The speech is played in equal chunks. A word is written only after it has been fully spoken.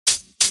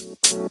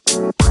Hey,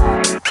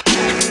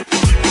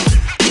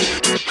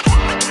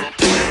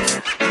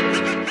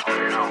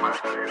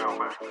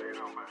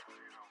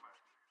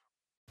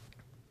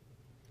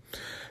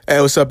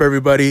 what's up,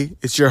 everybody?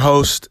 It's your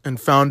host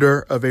and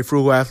founder of a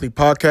Frugal Athlete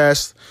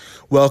podcast.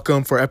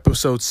 Welcome for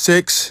episode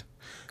 6.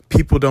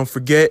 People don't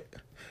forget,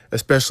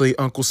 especially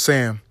Uncle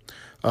Sam.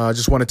 I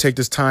just want to take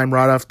this time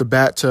right off the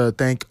bat to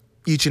thank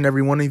each and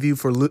every one of you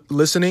for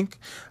listening.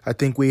 I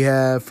think we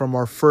have, from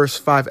our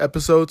first 5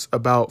 episodes,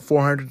 about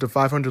 400 to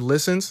 500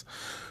 listens.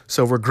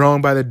 So we're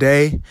growing by the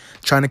day,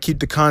 trying to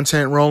keep the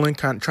content rolling,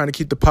 trying to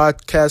keep the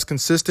podcast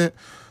consistent.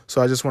 So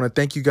I just want to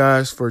thank you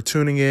guys for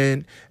tuning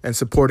in and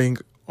supporting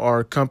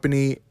our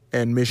company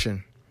and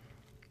mission.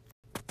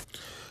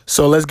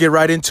 So let's get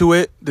right into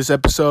it. This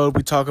episode,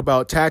 we talk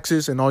about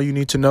taxes and all you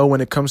need to know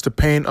when it comes to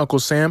paying Uncle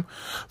Sam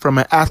from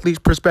an athlete's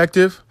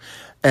perspective.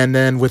 And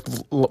then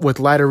with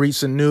lighter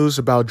recent news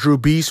about Drew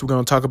Beast, we're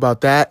going to talk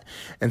about that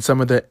and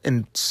some of the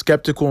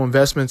skeptical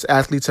investments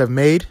athletes have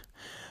made.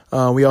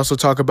 We also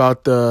talk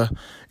about the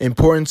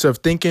importance of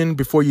thinking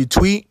before you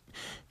tweet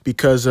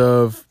because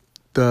of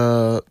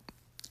the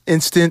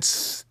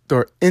incident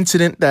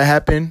that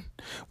happened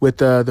with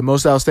the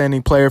most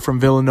outstanding player from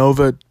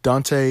Villanova,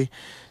 Dante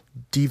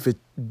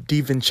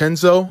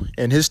DiVincenzo,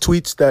 and his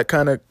tweets that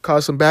kind of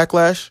caused some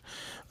backlash.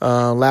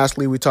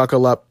 Lastly, we talk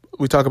about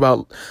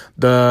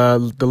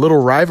the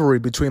little rivalry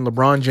between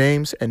LeBron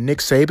James and Nick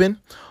Saban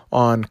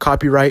on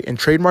copyright and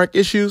trademark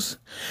issues.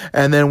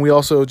 And then we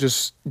also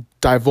just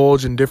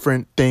divulge in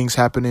different things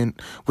happening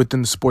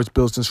within the sports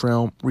business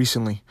realm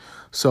recently.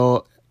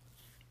 So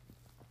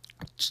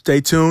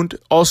stay tuned.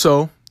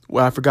 Also,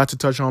 what I forgot to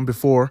touch on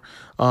before,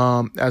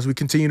 as we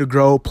continue to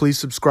grow, please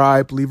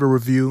subscribe, leave a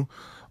review.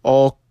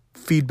 All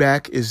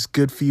feedback is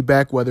good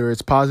feedback, whether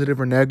it's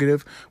positive or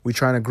negative. We're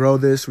trying to grow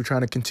this. We're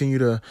trying to continue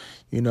to,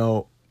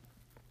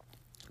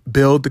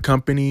 build the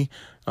company,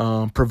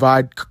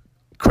 provide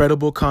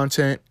credible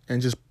content, and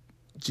just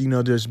be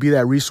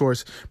that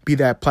resource, be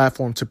that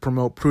platform to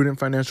promote prudent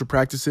financial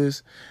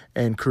practices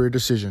and career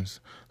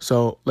decisions.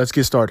 So let's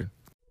get started.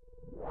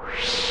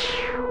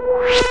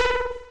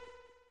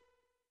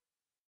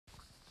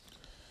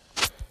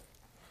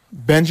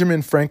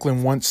 Benjamin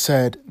Franklin once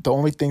said, "The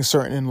only thing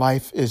certain in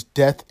life is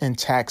death and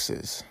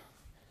taxes."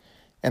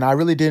 And I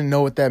really didn't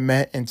know what that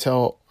meant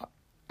until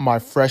my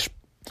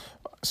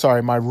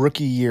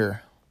rookie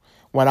year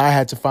when I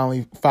had to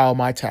finally file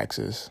my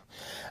taxes.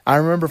 I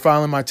remember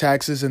filing my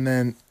taxes, and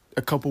then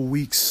a couple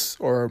weeks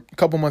or a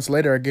couple months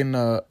later, getting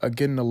a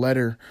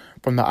letter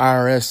from the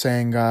IRS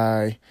saying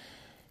I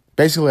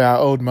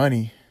owed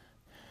money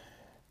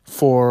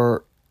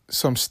for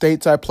some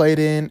states I played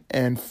in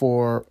and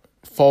for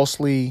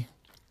falsely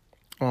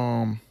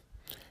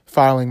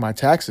filing my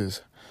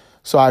taxes.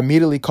 So I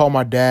immediately called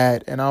my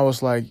dad, and I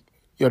was like,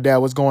 "Yo, Dad,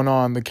 what's going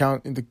on? The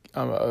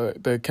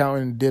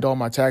accountant did all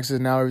my taxes.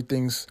 Now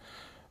everything's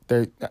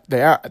the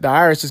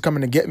IRS is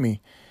coming to get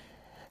me."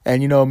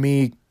 And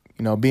me,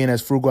 being as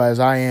frugal as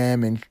I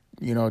am, and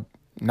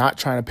not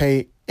trying to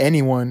pay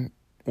anyone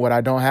what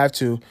I don't have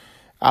to,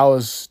 I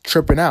was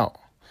tripping out.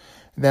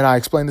 Then I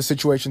explained the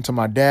situation to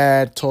my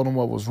dad, told him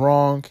what was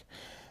wrong.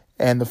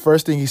 And the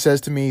first thing he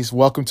says to me is,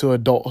 "Welcome to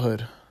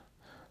adulthood."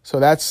 So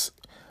that's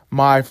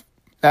my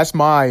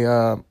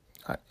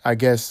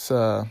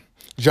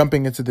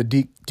jumping into the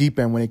deep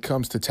end when it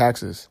comes to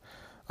taxes.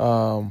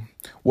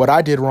 What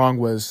I did wrong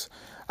was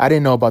I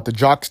didn't know about the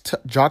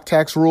jock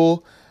tax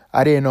rule.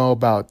 I didn't know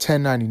about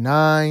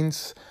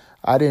 1099s.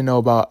 I didn't know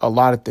about a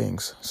lot of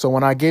things. So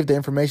when I gave the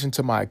information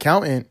to my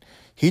accountant,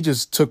 he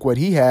just took what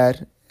he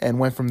had and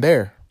went from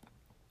there.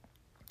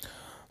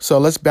 So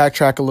let's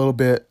backtrack a little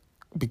bit,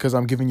 because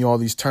I'm giving you all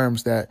these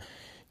terms that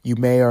you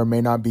may or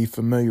may not be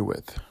familiar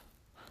with.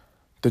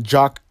 The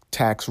jock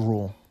tax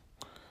rule.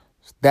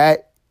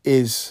 That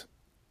is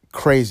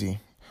crazy.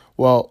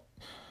 Well,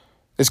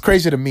 it's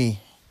crazy to me.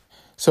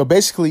 So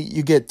basically,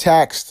 you get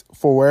taxed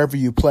for wherever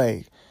you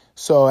play.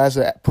 So as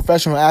a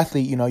professional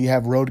athlete, you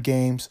have road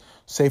games.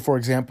 Say, for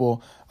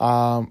example,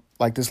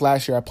 like this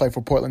last year, I played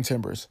for Portland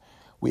Timbers.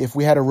 If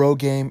we had a road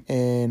game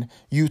in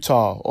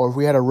Utah, or if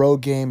we had a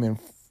road game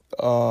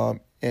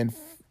in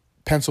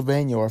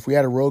Pennsylvania, or if we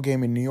had a road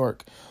game in New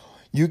York,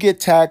 you get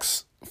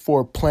taxed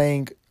for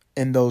playing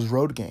in those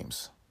road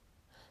games.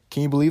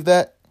 Can you believe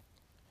that?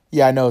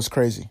 Yeah, I know, it's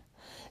crazy.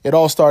 It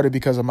all started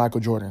because of Michael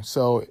Jordan.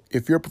 So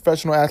if you're a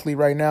professional athlete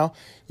right now,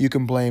 you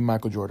can blame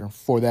Michael Jordan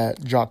for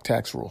that jock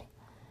tax rule.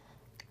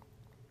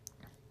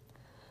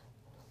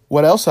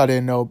 What else I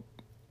didn't know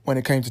when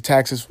it came to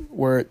taxes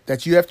were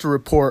that you have to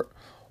report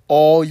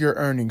all your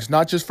earnings,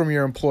 not just from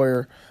your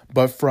employer,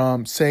 but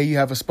from, say, you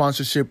have a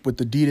sponsorship with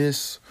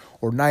Adidas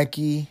or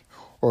Nike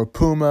or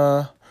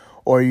Puma,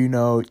 or,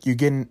 you're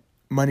getting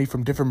money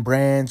from different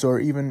brands, or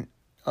even,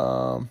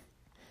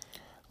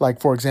 like,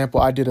 for example,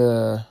 I did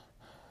a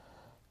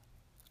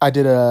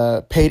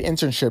paid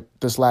internship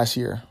this last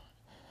year.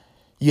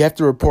 You have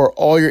to report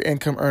all your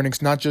income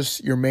earnings, not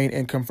just your main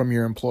income from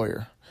your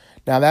employer.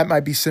 Now, that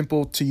might be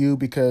simple to you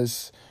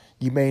because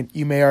you may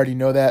already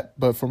know that,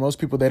 but for most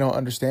people, they don't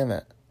understand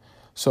that.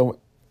 So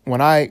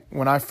my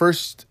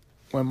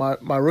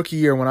rookie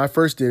year, when I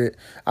first did it,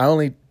 I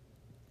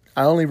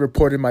only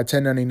reported my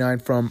 1099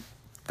 from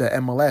the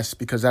MLS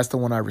because that's the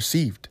one I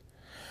received.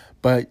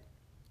 But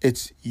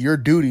it's your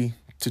duty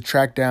to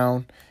track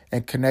down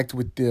and connect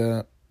with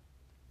the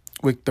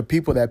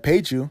people that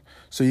paid you,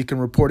 so you can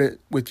report it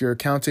with your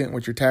accountant,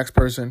 with your tax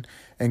person,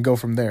 and go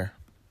from there.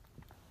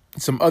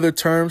 Some other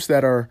terms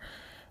that are,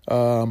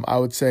 I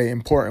would say,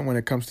 important when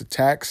it comes to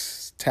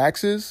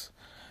taxes.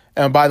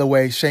 And by the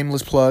way,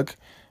 shameless plug,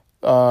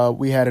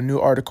 we had a new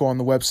article on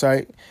the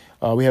website.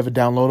 We have a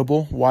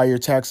downloadable, Why Your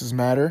Taxes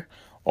Matter.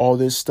 All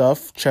this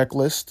stuff,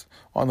 checklist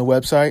on the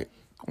website.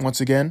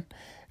 Once again,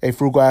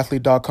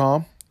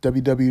 afrugalathlete.com,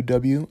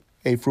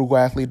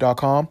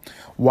 www.afrugalathlete.com.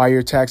 Why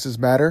Your Taxes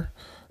Matter.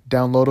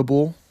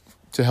 Downloadable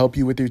to help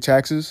you with your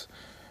taxes.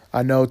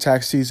 I know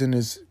tax season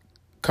is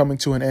coming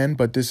to an end,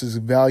 but this is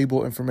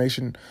valuable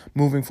information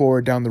moving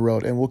forward down the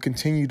road. And we'll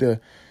continue to,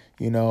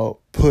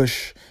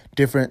 push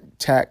different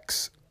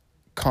tax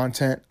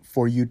content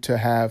for you to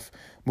have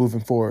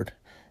moving forward.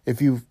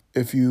 If you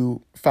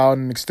filed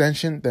an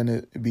extension, then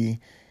it'd be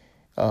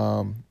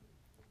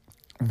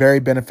very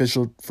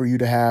beneficial for you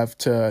to have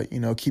to,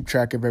 keep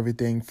track of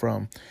everything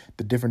from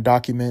the different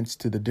documents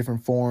to the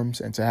different forms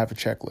and to have a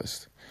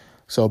checklist.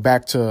 So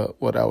back to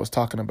what I was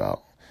talking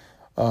about,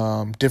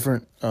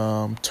 different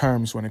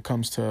terms when it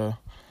comes to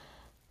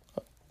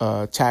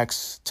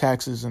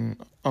taxes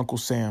and Uncle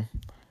Sam.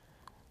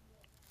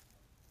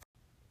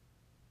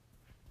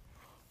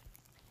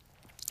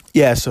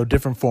 Yeah, so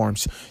different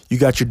forms. You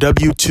got your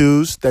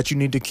W-2s that you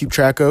need to keep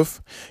track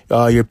of,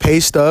 your pay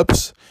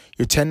stubs,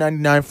 your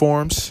 1099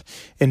 forms,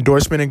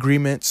 endorsement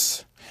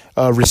agreements,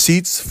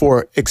 receipts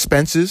for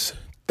expenses.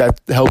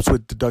 That helps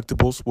with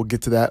deductibles. We'll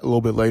get to that a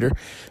little bit later.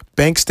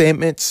 Bank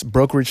statements,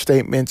 brokerage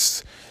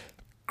statements,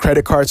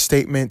 credit card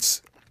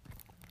statements,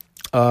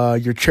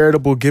 your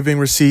charitable giving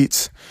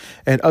receipts,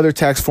 and other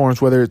tax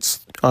forms, whether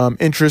it's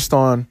interest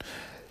on,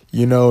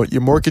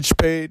 your mortgage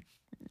paid,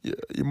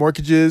 your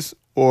mortgages,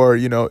 or,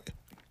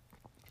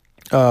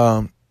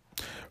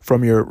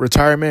 from your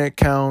retirement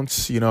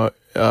accounts, your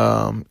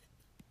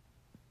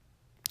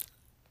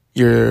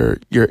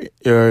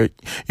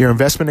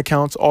investment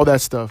accounts, all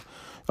that stuff.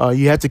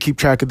 You have to keep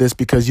track of this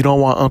because you don't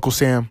want Uncle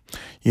Sam,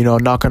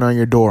 knocking on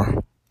your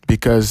door,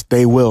 because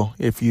they will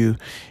if you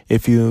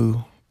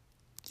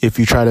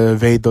try to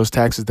evade those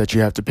taxes that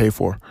you have to pay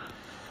for.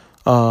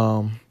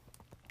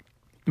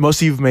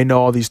 Most of you may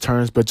know all these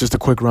terms, but just a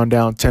quick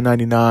rundown: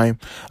 1099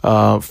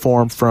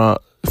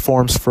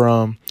 forms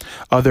from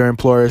other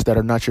employers that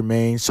are not your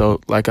main. So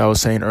like I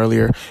was saying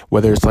earlier,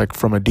 whether it's like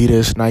from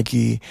Adidas,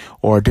 Nike,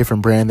 or a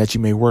different brand that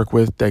you may work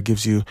with that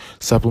gives you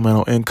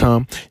supplemental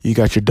income. You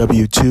got your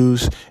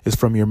W-2s is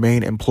from your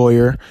main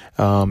employer.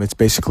 It's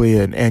basically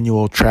an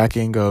annual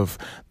tracking of,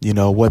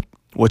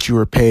 what you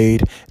were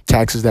paid,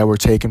 taxes that were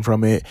taken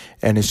from it.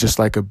 And it's just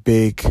like a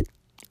big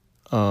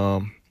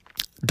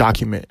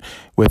document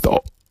with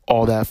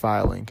all that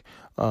filing.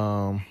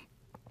 Final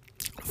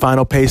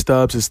pay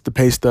stubs is the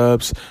pay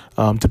stubs.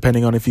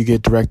 Depending on if you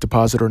get direct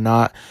deposit or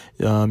not,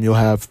 you'll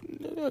have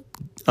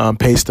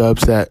pay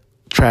stubs that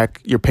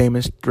track your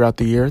payments throughout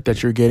the year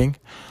that you're getting.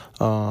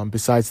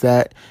 Besides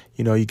that,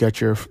 you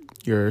got your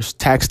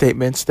tax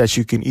statements that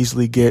you can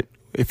easily get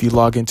if you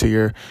log into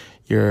your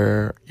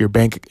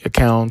bank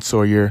accounts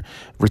or your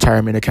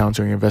retirement accounts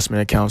or your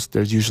investment accounts.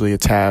 There's usually a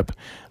tab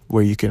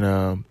where you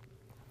can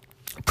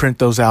print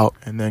those out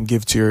and then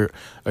give to your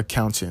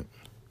accountant.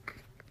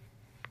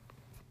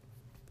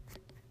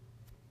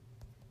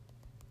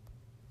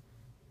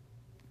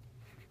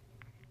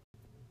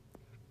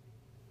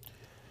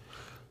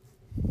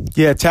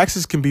 Yeah,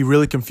 taxes can be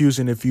really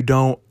confusing if you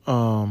don't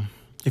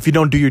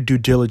do your due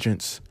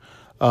diligence.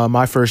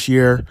 My first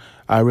year,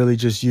 I really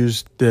just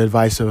used the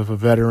advice of a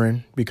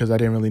veteran because I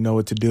didn't really know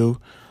what to do.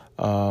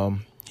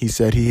 He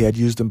said he had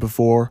used them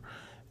before,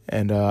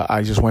 and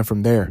I just went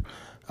from there.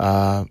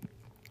 I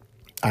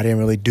didn't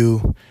really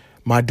do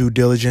my due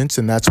diligence,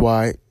 and that's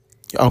why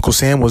Uncle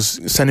Sam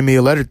was sending me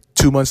a letter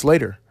 2 months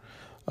later.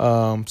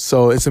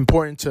 So it's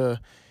important to,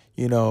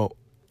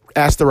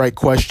 ask the right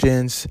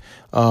questions,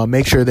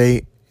 make sure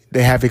they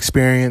have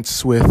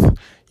experience with,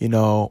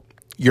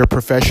 your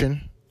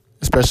profession,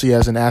 especially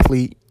as an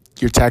athlete.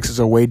 Your taxes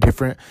are way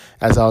different.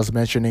 As I was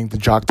mentioning, the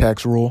jock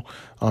tax rule,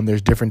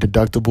 there's different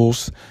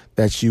deductibles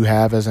that you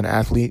have as an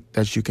athlete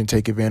that you can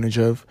take advantage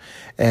of.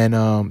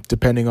 And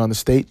depending on the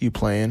state you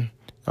play in,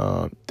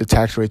 the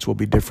tax rates will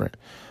be different.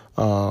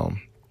 I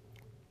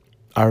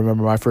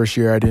remember my first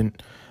year, I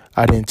didn't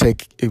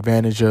take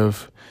advantage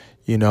of,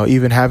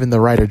 even having the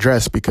right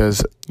address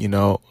because,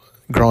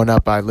 growing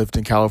up, I lived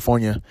in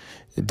California.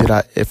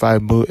 If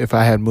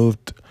I had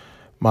moved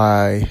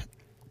my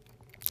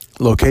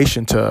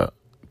location to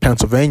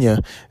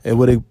Pennsylvania, it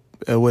would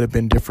have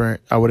been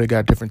different. I would have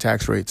got different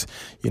tax rates.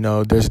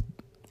 There's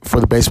for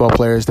the baseball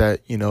players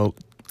that,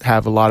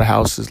 have a lot of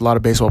houses. A lot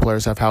of baseball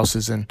players have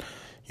houses in,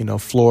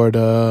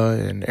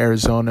 Florida and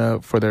Arizona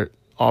for their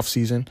off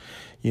season.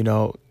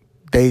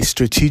 They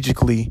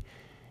strategically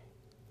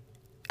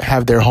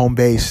have their home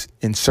base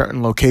in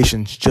certain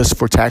locations just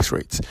for tax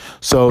rates.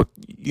 So,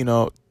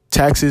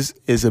 taxes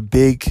is a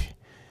big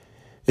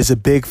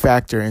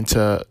factor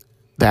into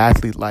the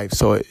athlete life.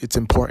 So it's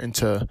important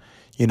to,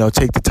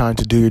 take the time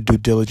to do your due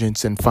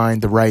diligence and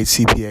find the right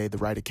CPA, the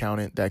right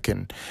accountant that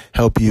can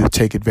help you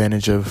take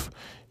advantage of,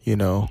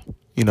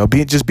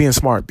 being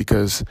smart,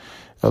 because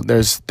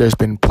there's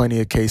been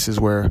plenty of cases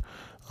where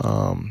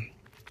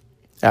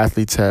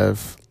athletes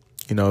have,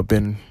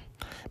 been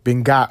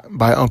got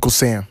by Uncle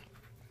Sam.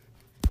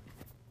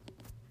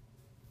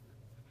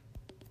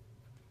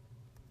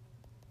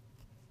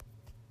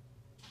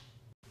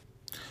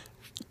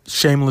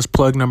 Shameless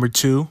plug number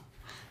 2.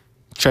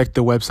 Check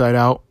the website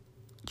out.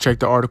 Check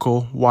the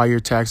article, Why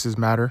Your Taxes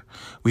Matter.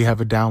 We have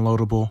a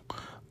downloadable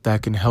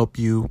that can help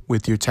you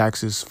with your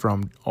taxes,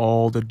 from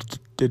all the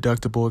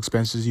deductible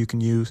expenses you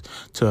can use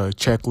to a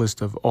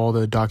checklist of all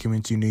the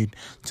documents you need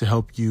to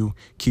help you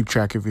keep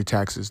track of your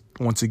taxes.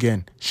 Once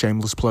again,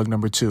 shameless plug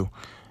number 2,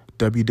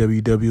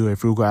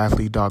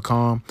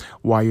 www.frugalathlete.com,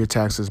 Why Your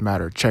Taxes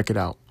Matter. Check it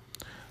out.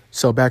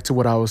 So back to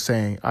what I was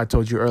saying. I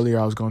told you earlier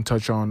I was going to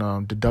touch on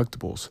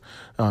deductibles,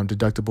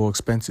 deductible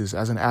expenses.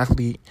 As an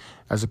athlete,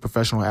 as a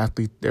professional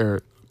athlete, there are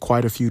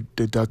quite a few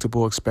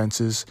deductible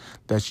expenses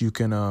that you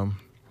can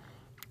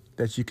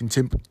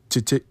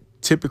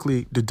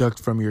typically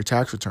deduct from your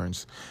tax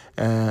returns.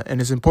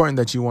 And it's important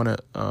that you want to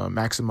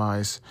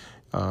maximize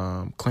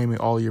claiming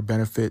all your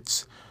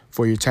benefits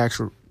for your tax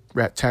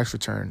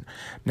return.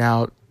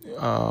 Now,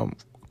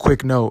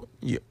 quick note,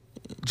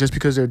 just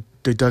because they're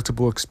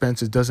deductible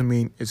expenses doesn't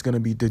mean it's going to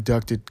be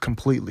deducted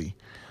completely.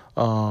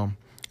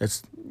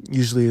 It's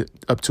usually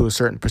up to a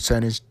certain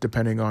percentage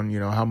depending on,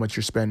 how much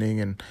you're spending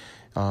and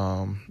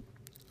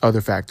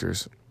other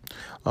factors.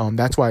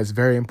 That's why it's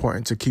very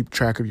important to keep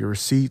track of your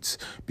receipts,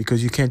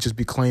 because you can't just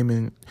be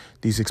claiming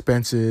these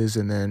expenses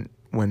and then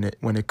when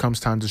it comes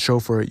time to show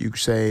for it, you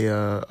say, you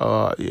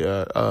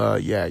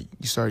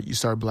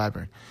start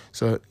blabbering.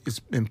 So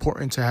it's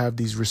important to have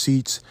these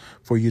receipts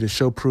for you to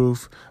show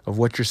proof of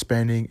what you're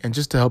spending, and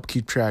just to help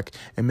keep track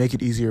and make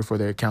it easier for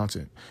the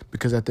accountant.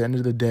 Because at the end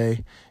of the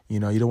day, you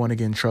don't want to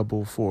get in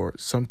trouble for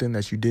something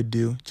that you did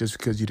do just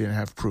because you didn't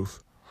have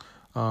proof.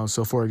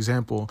 So for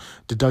example,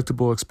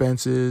 deductible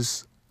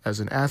expenses as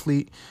an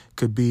athlete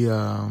could be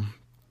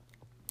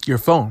your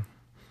phone.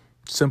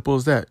 Simple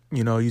as that.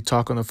 You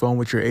talk on the phone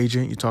with your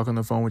agent, you talk on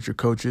the phone with your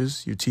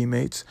coaches, your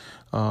teammates.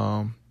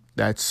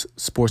 That's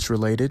sports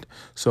related.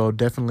 So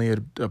definitely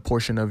a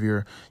portion of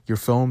your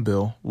phone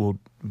bill will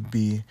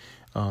be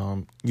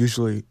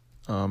usually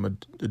a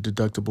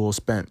deductible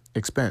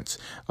expense.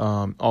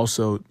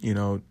 Also,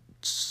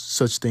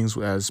 such things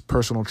as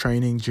personal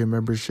training, gym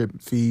membership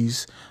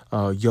fees,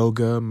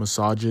 yoga,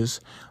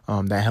 massages,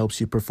 that helps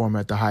you perform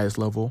at the highest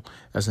level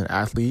as an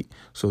athlete.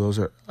 So those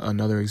are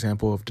another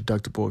example of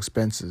deductible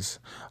expenses.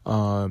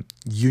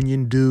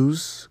 Union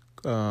dues,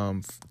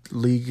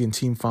 league and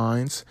team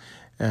fines,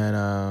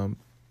 and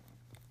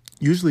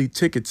usually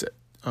tickets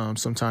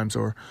sometimes,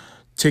 or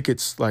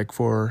tickets like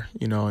for,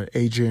 an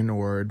agent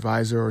or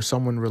advisor or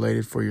someone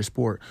related for your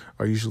sport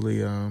are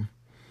usually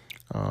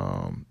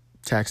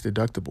tax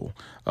deductible.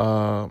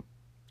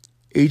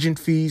 Agent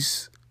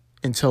fees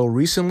until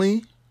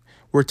recently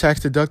were tax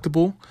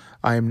deductible.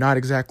 I am not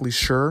exactly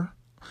sure,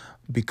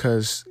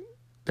 because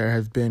there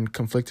have been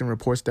conflicting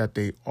reports that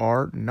they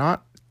are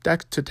not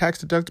tax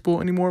deductible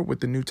anymore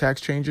with the new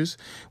tax changes,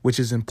 which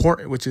is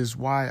important, which is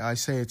why I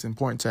say it's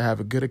important to have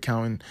a good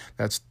accountant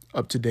that's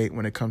up to date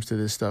when it comes to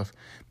this stuff.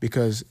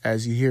 Because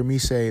as you hear me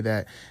say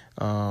that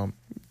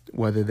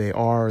whether they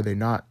are or they're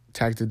not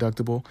tax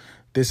deductible,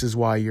 this is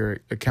why your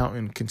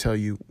accountant can tell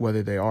you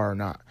whether they are or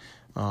not.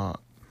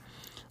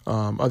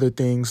 Other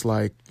things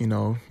like,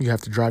 you have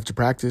to drive to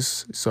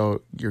practice,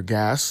 so your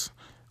gas,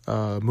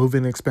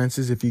 moving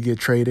expenses if you get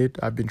traded.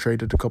 I've been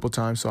traded a couple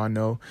times, so I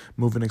know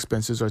moving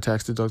expenses are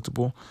tax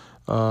deductible.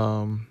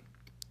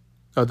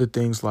 Other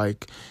things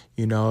like,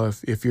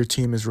 if your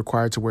team is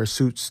required to wear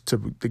suits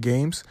to the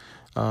games,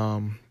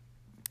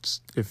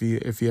 if you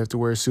have to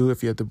wear a suit,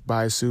 if you have to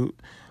buy a suit,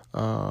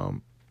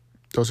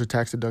 those are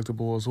tax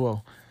deductible as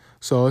well.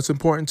 So it's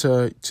important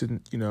to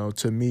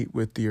meet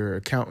with your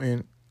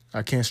accountant.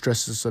 I can't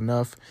stress this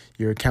enough.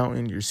 Your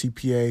accountant, your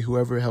CPA,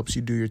 whoever helps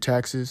you do your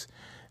taxes,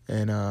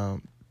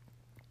 and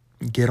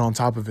get on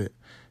top of it,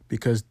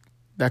 because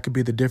that could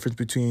be the difference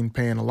between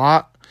paying a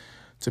lot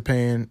to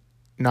paying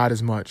not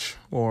as much,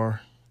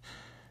 or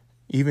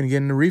even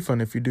getting a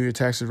refund if you do your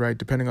taxes right,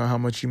 depending on how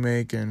much you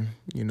make and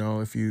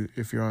if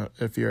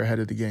you're ahead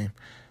of the game.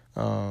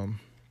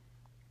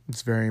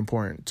 It's very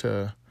important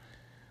to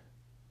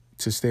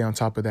stay on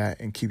top of that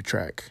and keep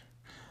track.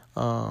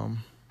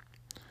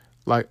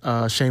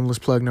 Shameless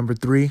plug number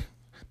 3,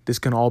 this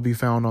can all be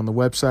found on the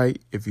website.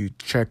 If you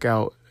check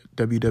out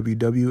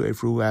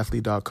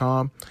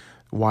www.frugalathlete.com,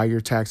 Why Your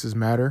Taxes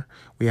Matter,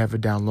 we have a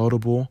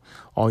downloadable.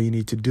 All you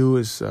need to do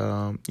is,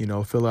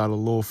 fill out a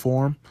little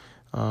form.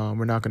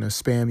 We're not going to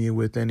spam you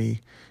with any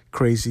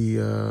crazy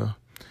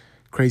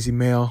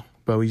mail,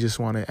 but we just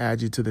want to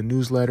add you to the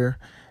newsletter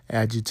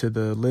add you to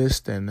the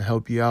list and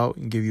help you out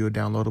and give you a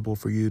downloadable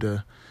for you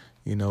to,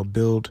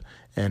 build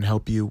and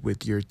help you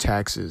with your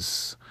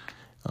taxes.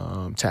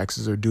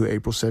 Taxes are due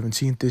April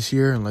 17th this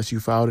year unless you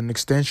filed an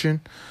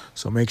extension.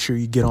 So make sure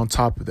you get on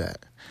top of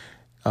that.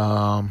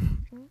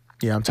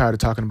 I'm tired of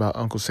talking about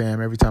Uncle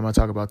Sam. Every time I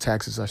talk about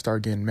taxes, I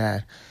start getting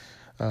mad.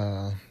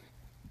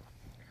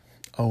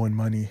 Owing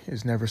money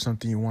is never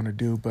something you want to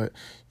do, but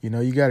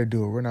you got to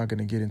do it. We're not going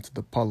to get into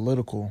the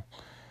political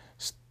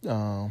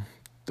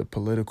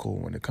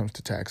when it comes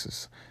to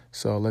taxes.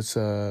 So let's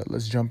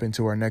jump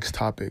into our next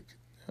topic.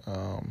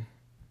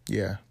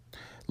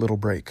 Little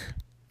break.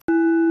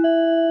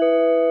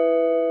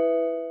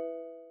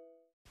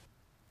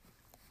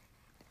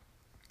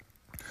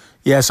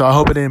 Yeah, so I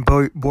hope it didn't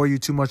bore you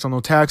too much on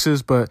those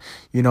taxes, but,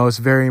 it's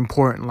very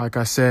important, like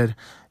I said,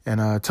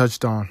 and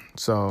touched on.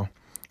 So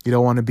you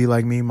don't want to be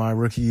like me my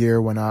rookie year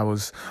when I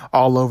was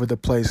all over the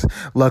place.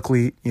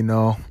 Luckily,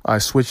 I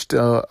switched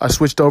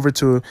over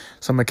to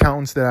some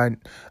accountants that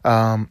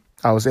I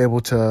was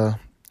able to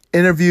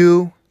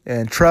interview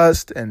and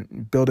trust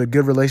and build a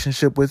good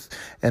relationship with,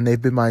 and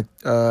they've been my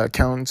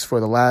accountants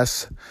for the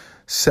last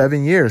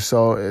 7 years.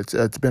 So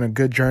it's been a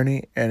good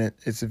journey, and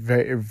it's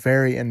very,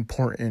 very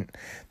important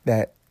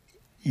that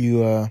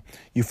you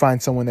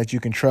find someone that you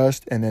can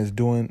trust and is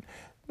doing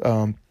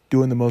the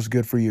most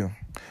good for you.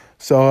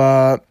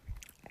 So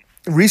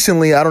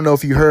recently, I don't know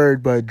if you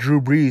heard, but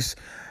Drew Brees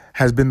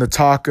has been the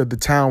talk of the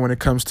town when it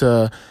comes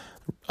to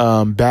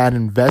bad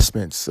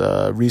investments.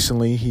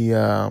 Recently, he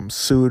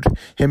sued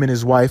him and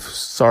his wife.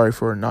 Sorry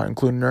for not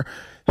including her.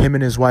 Him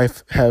and his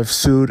wife have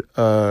sued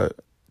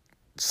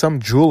some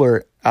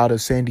jeweler out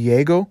of San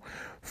Diego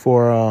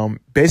for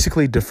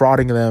basically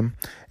defrauding them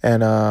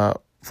and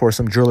for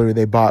some jewelry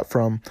they bought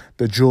from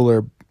the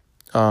jeweler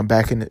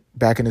back in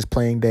his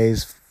playing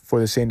days for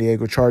the San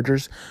Diego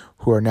Chargers,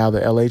 who are now the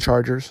LA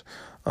Chargers.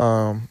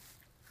 So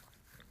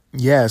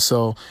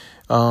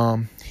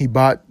he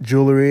bought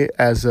jewelry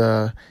as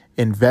a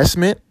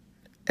investment,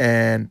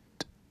 and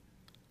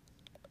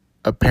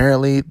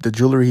apparently the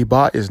jewelry he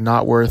bought is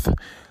not worth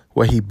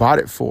what he bought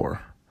it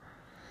for.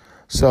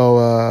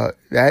 So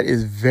that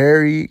is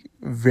very,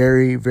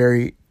 very,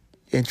 very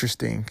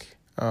interesting,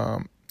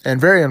 and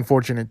very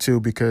unfortunate too,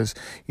 because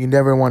you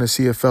never want to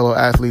see a fellow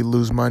athlete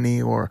lose money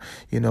or,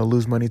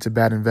 lose money to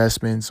bad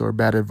investments or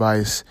bad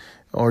advice,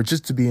 or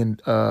just to be in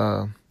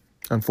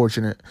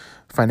unfortunate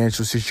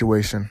financial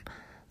situation.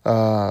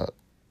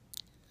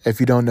 If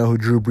you don't know who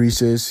Drew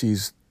Brees is,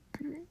 he's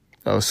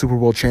a Super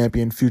Bowl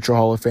champion, future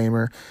Hall of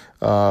Famer,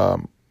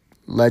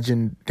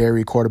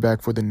 legendary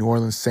quarterback for the New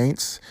Orleans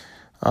Saints.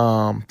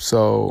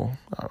 So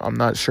I'm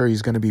not sure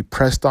he's going to be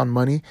pressed on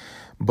money,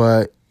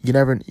 but you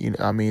never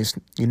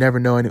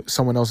know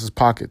someone else's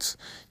pockets.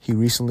 He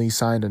recently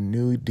signed a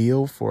new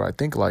deal for, I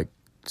think, like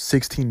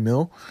 $16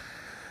 million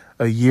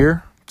a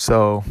year.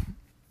 So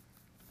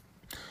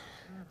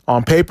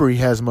on paper, he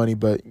has money,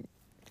 but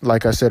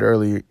like I said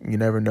earlier, you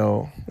never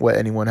know what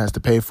anyone has to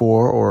pay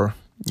for, or,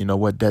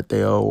 what debt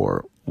they owe,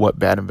 or what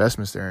bad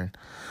investments they're in.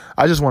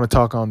 I just want to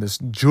talk on this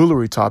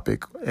jewelry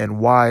topic and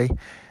why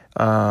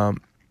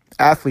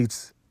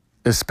athletes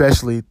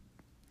especially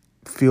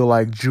feel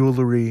like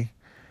jewelry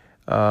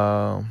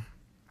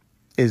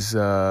is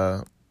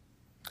a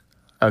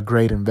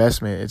great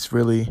investment. It's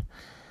really,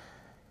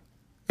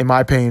 in my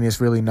opinion, it's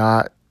really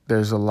not.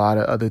 There's a lot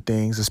of other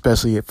things,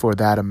 especially for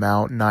that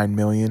amount, $9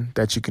 million,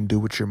 that you can do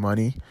with your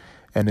money.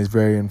 And it's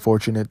very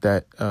unfortunate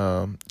that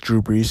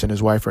Drew Brees and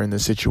his wife are in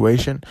this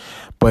situation.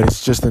 But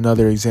it's just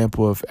another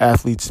example of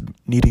athletes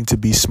needing to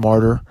be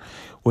smarter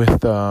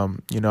with,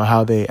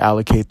 how they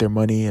allocate their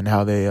money and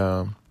how they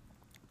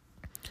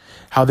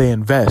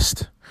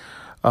invest.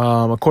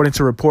 According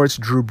to reports,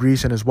 Drew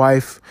Brees and his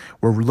wife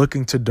were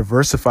looking to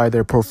diversify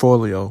their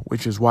portfolio,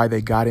 which is why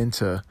they got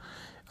into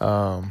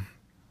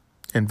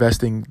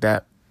investing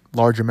that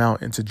large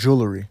amount into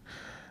jewelry.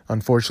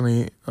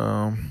 Unfortunately,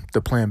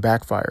 the plan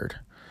backfired.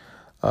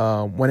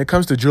 When it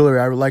comes to jewelry,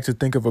 I would like to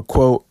think of a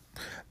quote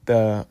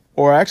how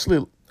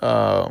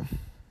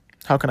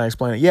can I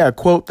explain it? Yeah, a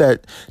quote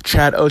that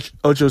Chad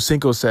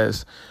Ochocinco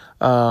says.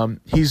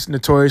 He's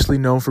notoriously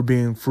known for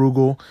being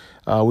frugal.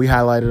 We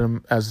highlighted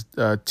him as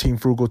Team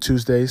Frugal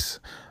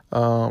Tuesdays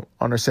on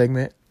our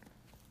segment.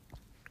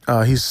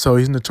 He's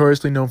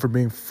notoriously known for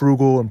being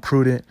frugal and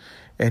prudent,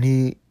 and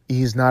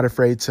he's not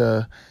afraid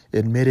to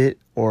admit it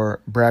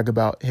or brag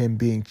about him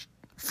being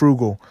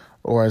frugal,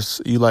 or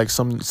as you like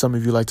some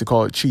of you like to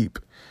call it, cheap.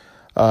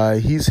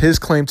 His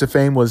claim to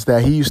fame was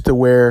that he used to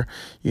wear,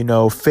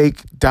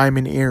 fake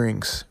diamond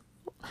earrings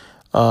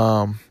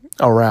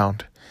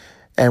around.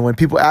 And when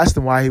people asked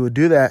him why he would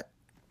do that,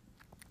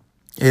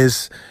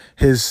 his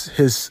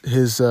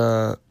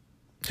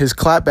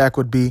clapback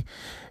would be,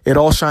 "It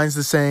all shines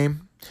the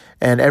same,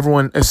 and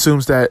everyone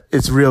assumes that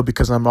it's real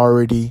because I'm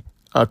already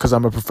because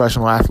I'm a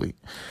professional athlete.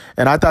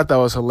 And I thought that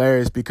was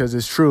hilarious because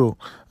it's true.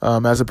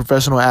 As a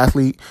professional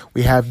athlete,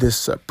 we have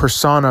this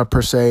persona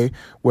per se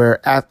where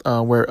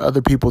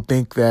other people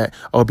think that,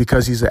 oh,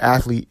 because he's an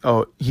athlete,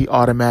 oh, he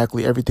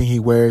automatically, everything he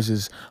wears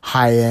is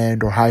high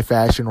end or high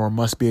fashion or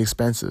must be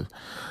expensive.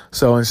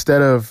 So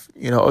instead of,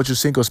 Ocho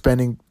Cinco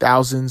spending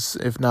thousands,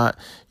 if not,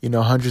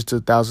 hundreds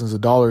of thousands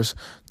of dollars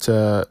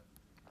to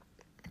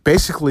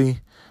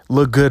basically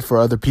look good for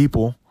other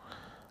people,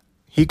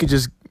 he could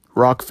just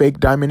rock fake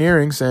diamond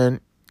earrings and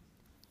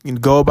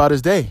go about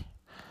his day.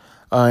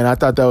 And I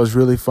thought that was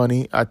really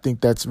funny. I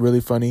think that's really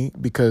funny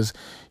because,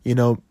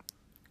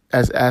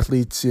 as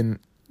athletes and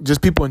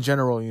just people in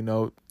general,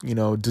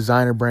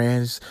 designer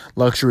brands,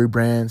 luxury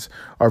brands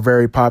are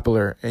very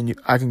popular. And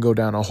I can go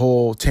down a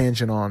whole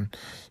tangent on,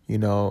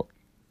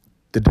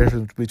 the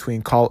difference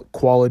between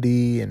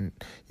quality and,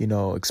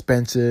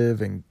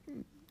 expensive and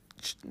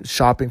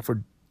shopping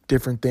for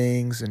different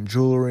things and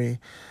jewelry.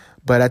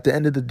 But at the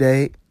end of the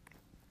day,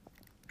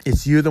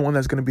 it's you the one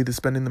that's going to be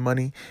spending the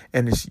money,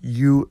 and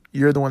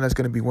you're the one that's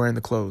going to be wearing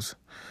the clothes.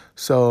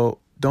 So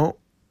don't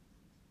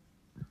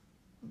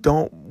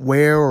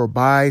wear or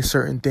buy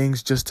certain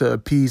things just to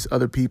appease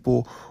other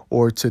people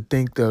or to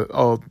think that,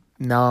 oh,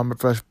 now I'm a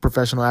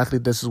professional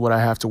athlete, this is what I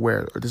have to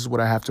wear or this is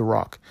what I have to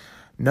rock.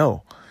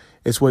 No,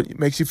 it's what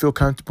makes you feel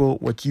comfortable,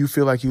 what you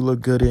feel like you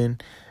look good in,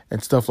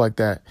 and stuff like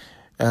that.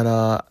 And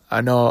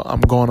I know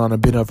I'm going on a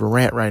bit of a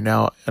rant right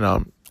now,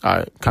 and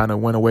I kind of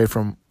went away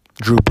from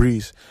Drew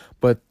Brees,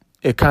 but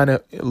it kind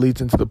of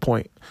leads into the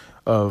point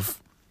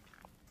of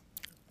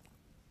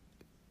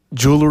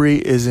jewelry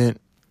isn't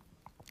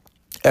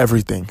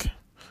everything.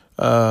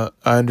 I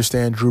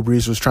understand Drew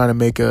Brees was trying to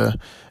make a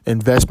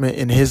investment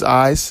in his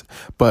eyes,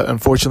 but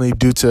unfortunately,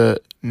 due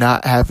to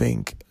not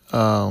having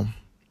the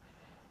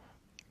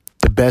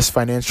best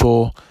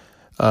financial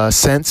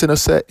sense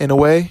in a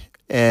way,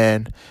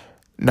 and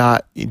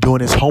not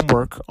doing his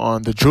homework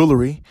on the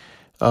jewelry,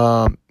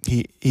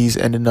 he's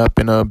ending up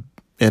in a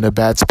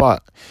bad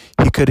spot.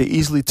 He could have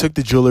easily took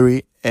the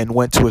jewelry and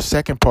went to a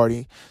second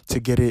party to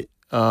get it.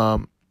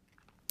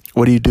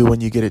 What do you do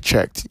when you get it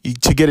checked?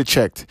 To get it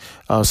checked,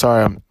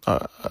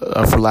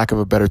 for lack of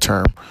a better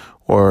term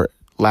or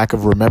lack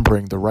of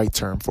remembering the right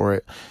term for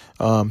it,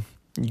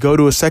 you go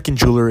to a second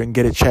jeweler and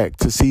get it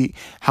checked to see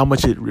how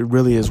much it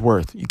really is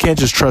worth. You can't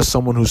just trust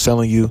someone who's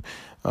selling you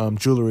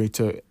jewelry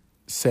to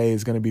say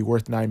it's going to be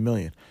worth $9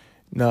 million.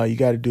 No, you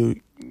got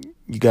to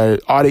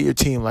audit your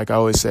team, like I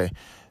always say.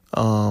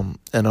 And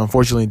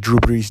unfortunately, Drew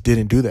Brees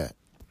didn't do that.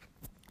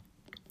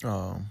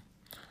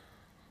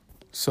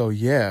 So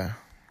yeah,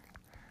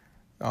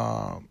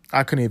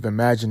 I couldn't even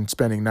imagine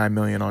spending $9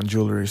 million on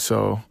jewelry.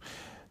 So,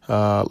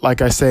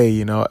 like I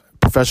say,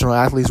 professional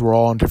athletes, we're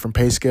all on different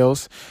pay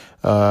scales.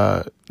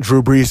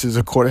 Drew Brees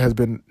has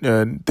been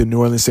the New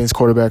Orleans Saints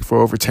quarterback for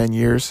over 10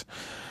 years.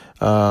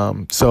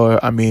 So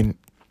I mean,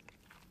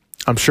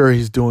 I'm sure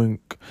he's doing.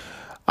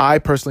 I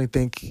personally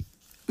think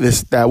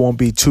that won't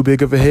be too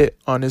big of a hit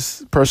on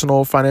his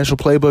personal financial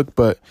playbook,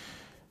 but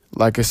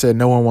like I said,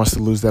 no one wants to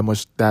lose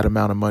that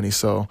amount of money.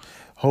 So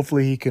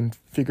hopefully he can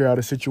figure out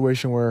a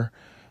situation where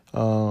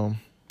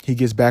he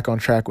gets back on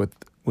track with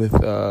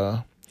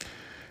that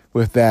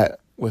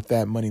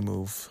money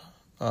move.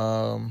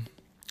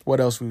 What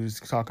else we was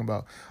talking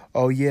about?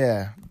 Oh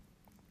yeah,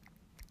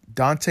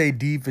 Dante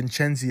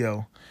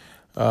DiVincenzo,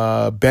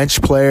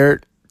 bench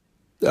player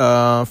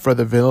for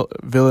the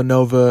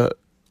Villanova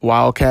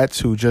Wildcats,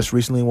 who just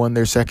recently won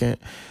their second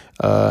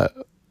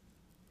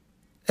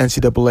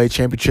NCAA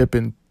championship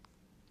in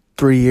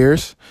 3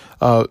 years.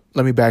 Let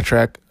me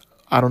backtrack.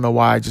 I don't know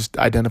why I just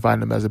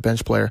identified him as a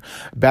bench player.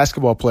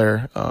 Basketball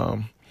player,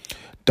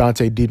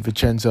 Dante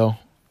DiVincenzo.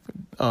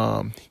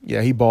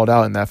 He balled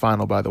out in that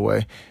final, by the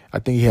way. I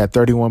think he had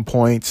 31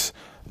 points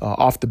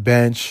off the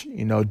bench,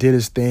 did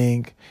his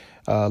thing,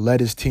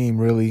 led his team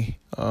really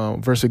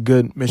versus a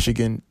good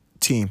Michigan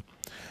team.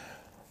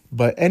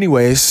 But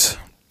anyways,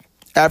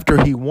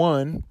 after he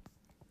won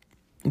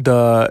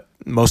the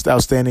most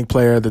outstanding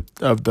player of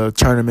the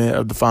tournament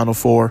of the Final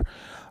Four,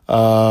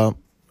 how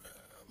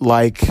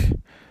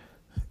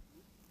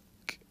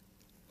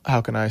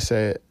can I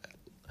say it?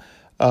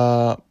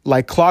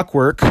 Like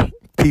clockwork,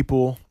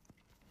 people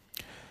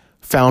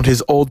found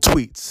his old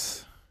tweets.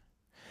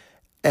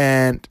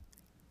 And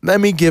let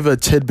me give a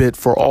tidbit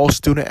for all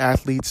student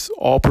athletes,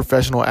 all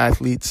professional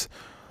athletes,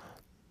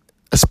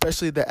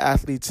 especially the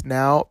athletes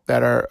now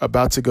that are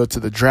about to go to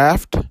the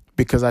draft,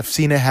 because I've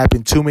seen it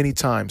happen too many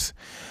times.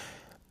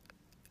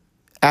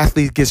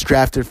 Athlete gets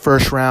drafted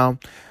first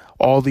round,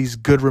 all these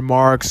good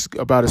remarks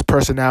about his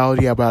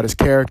personality, about his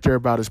character,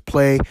 about his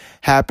play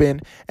happen,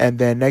 and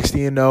then next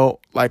thing you know,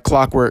 like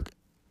clockwork,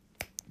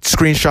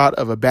 screenshot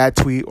of a bad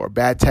tweet or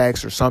bad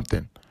text or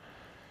something.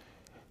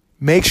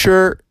 Make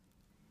sure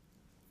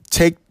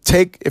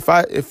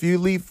if you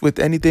leave with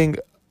anything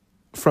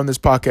from this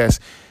podcast,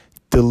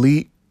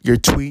 delete your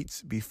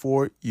tweets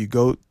before you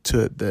go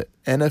to the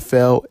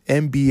NFL,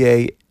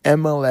 NBA,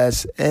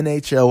 MLS,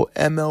 NHL,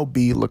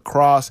 MLB,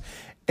 lacrosse,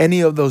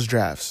 any of those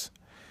drafts.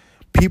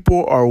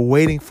 People are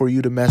waiting for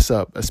you to mess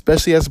up,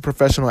 especially as a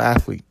professional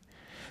athlete.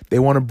 They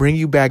want to bring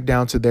you back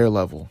down to their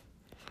level.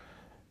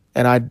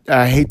 And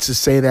I hate to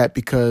say that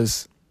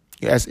because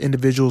as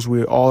individuals,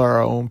 we all are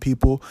our own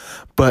people.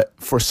 But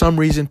for some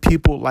reason,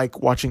 people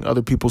like watching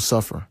other people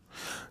suffer.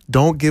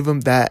 Don't give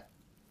them that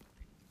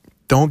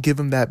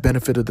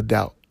benefit of the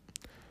doubt.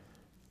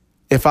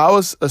 If I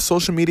was a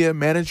social media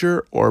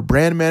manager or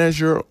brand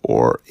manager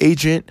or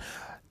agent,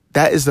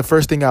 that is the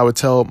first thing I would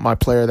tell my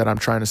player that I'm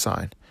trying to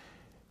sign.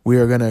 We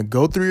are going to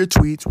go through your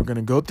tweets. We're going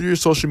to go through your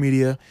social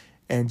media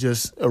and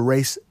just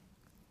erase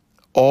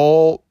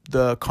all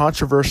the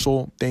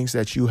controversial things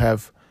that you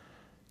have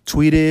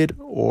tweeted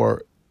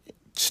or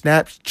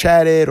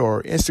Snapchatted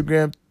or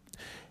Instagram.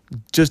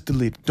 Just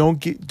delete.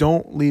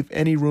 Don't leave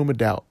any room of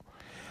doubt.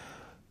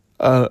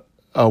 A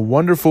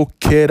wonderful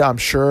kid, I'm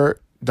sure,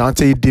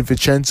 Dante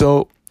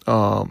DiVincenzo,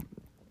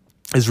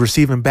 is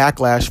receiving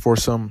backlash for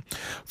some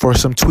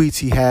tweets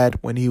he had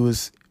when he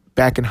was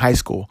back in high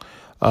school.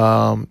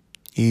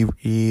 He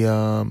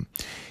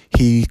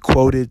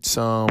quoted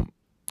some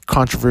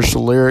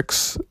controversial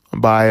lyrics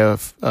by a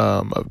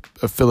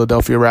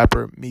Philadelphia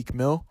rapper, Meek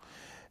Mill,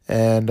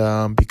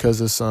 and because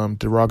of some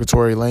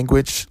derogatory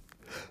language,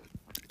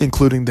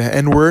 including the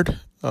N-word.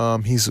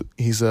 He's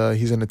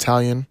an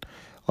Italian,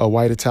 a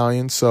white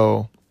Italian,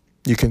 so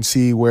you can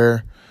see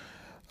where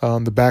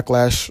the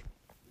backlash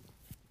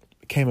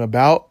came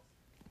about.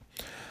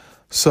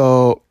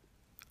 So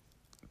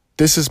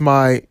this is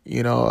my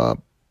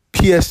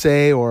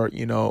PSA, or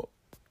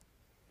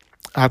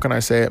how can I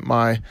say it,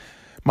 my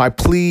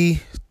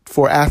plea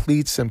for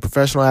athletes and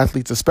professional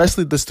athletes,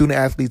 especially the student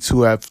athletes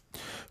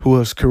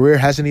whose career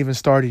hasn't even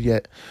started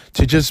yet,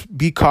 to just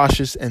be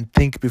cautious and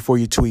think before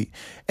you tweet,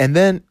 and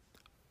then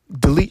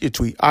delete your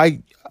tweet.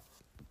 I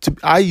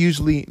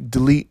usually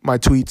delete my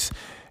tweets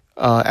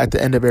at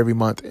the end of every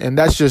month, and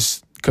that's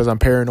just because I'm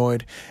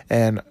paranoid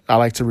and I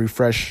like to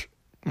refresh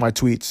my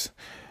tweets.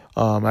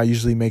 I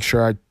usually make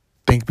sure I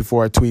think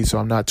before I tweet, so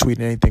I'm not tweeting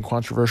anything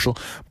controversial.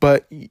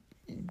 But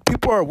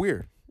people are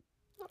weird.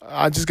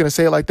 I'm just gonna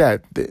say it like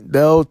that.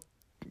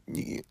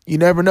 You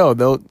never know.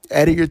 They'll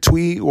edit your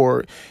tweet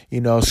or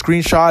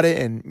screenshot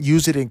it and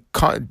use it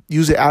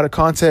out of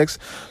context.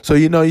 So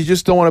you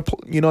just don't want to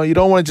you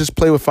don't want to just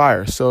play with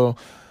fire. So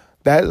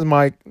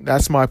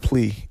that's my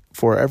plea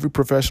for every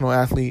professional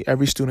athlete,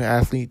 every student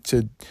athlete,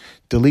 to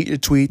delete your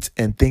tweets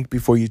and think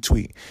before you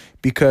tweet,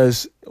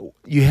 because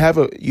you have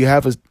a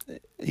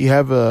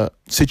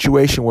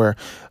situation where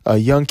a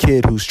young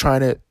kid who's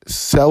trying to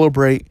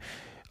celebrate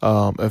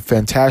a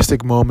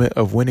fantastic moment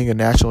of winning a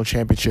national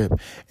championship,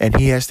 and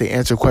he has to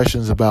answer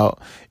questions about,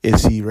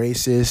 is he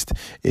racist?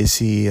 Is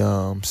he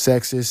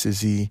sexist?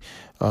 Is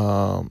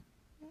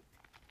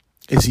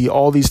he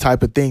all these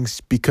type of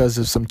things because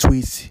of some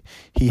tweets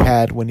he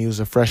had when he was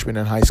a freshman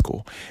in high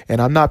school?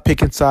 And I'm not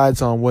picking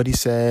sides on what he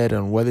said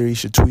and whether he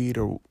should tweet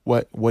or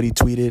what he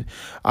tweeted.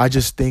 I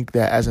just think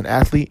that as an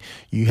athlete,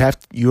 you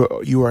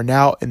are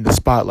now in the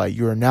spotlight.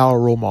 You are now a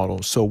role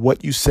model. So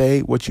what you say,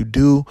 what you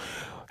do,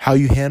 how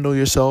you handle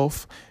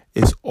yourself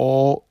is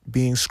all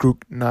being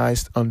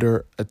scrutinized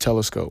under a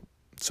telescope.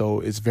 So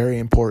it's very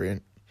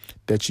important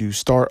that you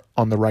start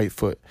on the right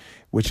foot,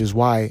 which is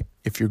why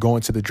if you're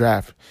going to the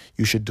draft,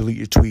 you should delete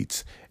your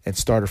tweets and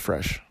start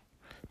afresh,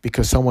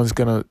 because someone's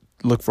going to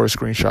look for a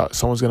screenshot.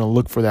 Someone's going to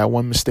look for that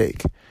one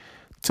mistake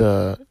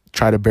to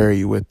try to bury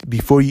you with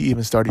before you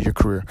even started your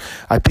career.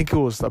 I think it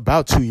was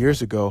about 2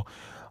 years ago.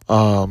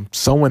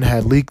 Someone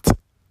had leaked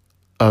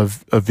a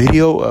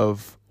video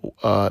of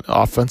an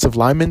offensive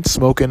lineman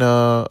smoking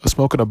a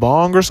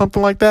bong or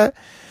something like that.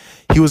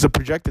 He was a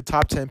projected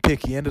top 10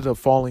 pick. He ended up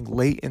falling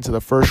late into the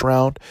first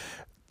round,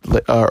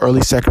 early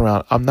second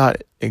round. I'm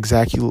not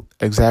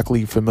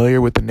exactly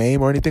familiar with the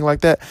name or anything like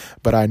that,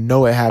 but I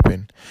know it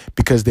happened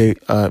because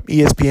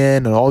ESPN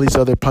and all these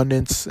other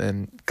pundits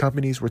and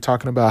companies were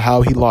talking about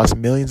how he lost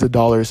millions of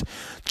dollars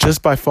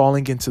just by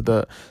falling into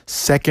the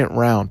second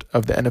round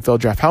of the NFL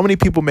draft. How many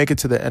people make it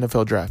to the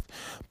NFL draft?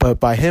 But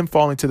by him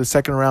falling to the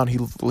second round, he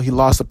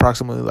lost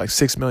approximately like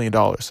 $6 million.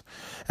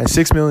 And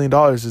 $6 million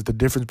is the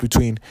difference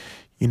between,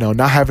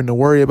 not having to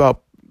worry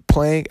about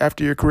playing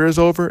after your career is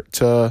over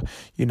to,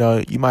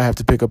 you might have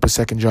to pick up a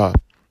second job.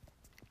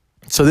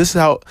 So this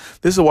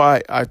is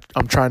why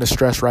I'm trying to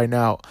stress right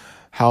now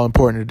how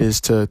important it is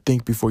to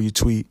think before you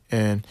tweet,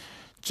 and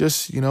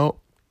just,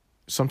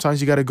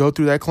 sometimes you got to go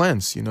through that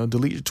cleanse,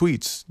 delete your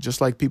tweets, just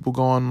like people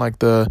go on like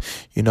the,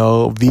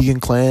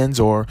 vegan cleanse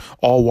or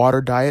all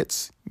water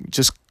diets.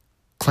 Just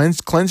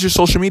cleanse your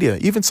social media.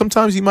 Even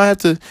sometimes you might have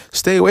to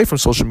stay away from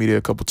social media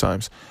a couple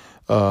times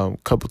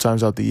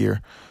out the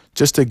year,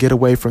 just to get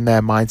away from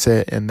that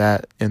mindset and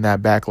that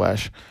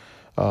backlash,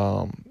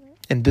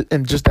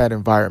 and just that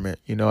environment.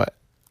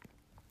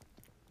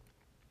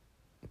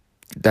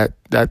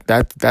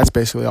 That's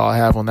basically all I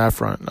have on that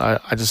front.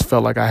 I just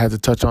felt like I had to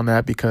touch on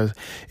that because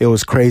it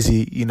was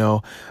crazy.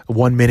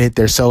 1 minute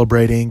they're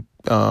celebrating,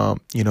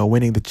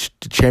 winning the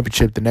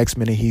championship. The next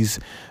minute he's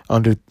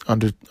under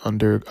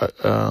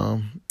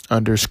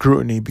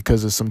scrutiny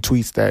because of some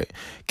tweets that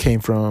came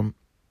from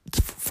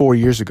 4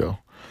 years ago.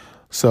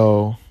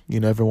 So you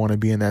never want to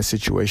be in that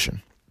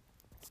situation.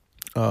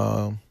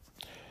 Well,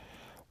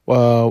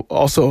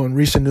 also in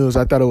recent news,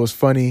 I thought it was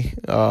funny,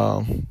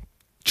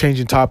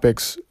 changing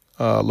topics,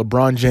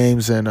 LeBron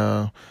James and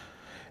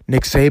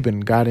Nick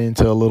Saban got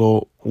into a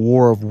little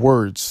war of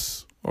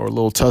words, or a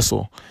little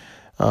tussle.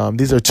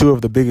 These are two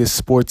of the biggest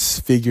sports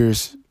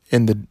figures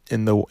in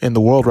the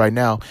world right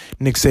now.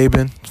 Nick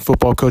Saban,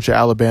 football coach at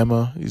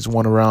Alabama, he's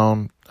won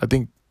around, I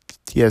think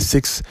he has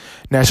 6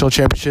 national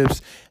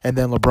championships. And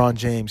then LeBron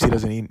James, he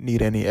doesn't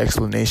need any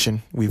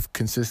explanation. We've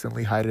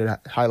consistently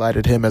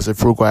highlighted him as a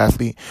frugal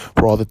athlete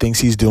for all the things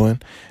he's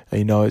doing.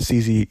 It's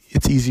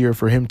easier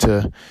for him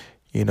to,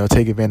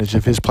 take advantage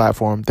of his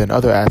platform than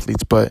other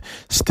athletes, but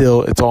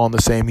still it's all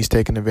the same. He's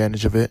taking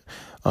advantage of it.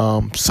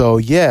 So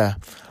yeah,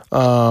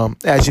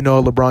 as you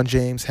know, LeBron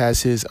James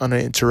has his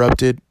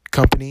Uninterrupted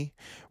company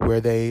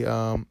where they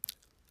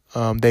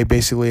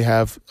basically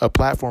have a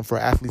platform for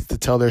athletes to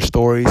tell their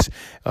stories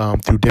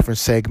through different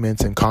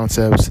segments and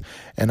concepts.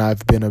 And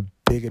I've been a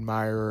big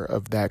admirer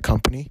of that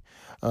company.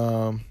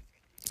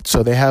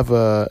 So they have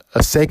a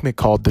segment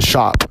called The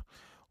Shop,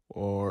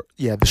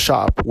 The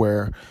Shop,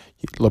 where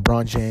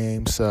LeBron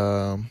James,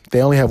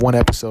 they only have one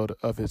episode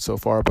of it so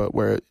far, but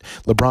where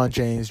LeBron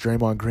James,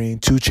 Draymond Green,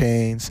 2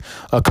 Chainz,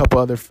 a couple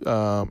other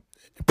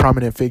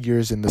prominent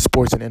figures in the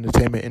sports and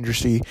entertainment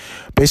industry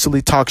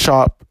basically talk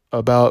shop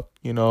about,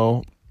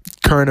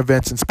 current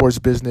events in sports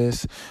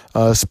business,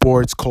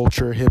 sports,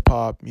 culture, hip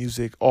hop,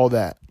 music, all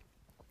that.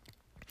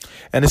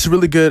 And it's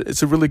really good.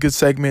 It's a really good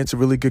segment. It's a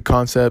really good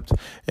concept.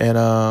 And,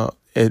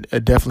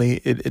 it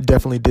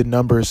definitely did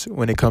numbers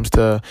when it comes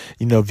to,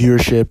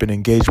 viewership and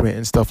engagement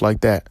and stuff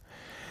like that.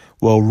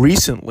 Well,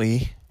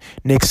 recently,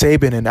 Nick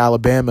Saban and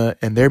Alabama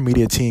and their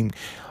media team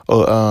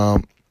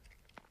opened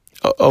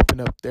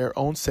up their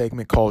own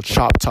segment called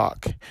Shop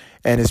Talk.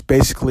 And it's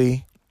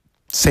basically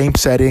same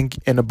setting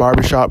in a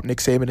barbershop. Nick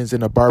Saban is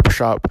in a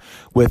barbershop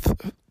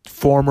with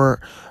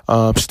former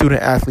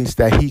student athletes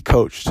that he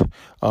coached.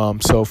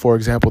 So, for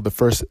example,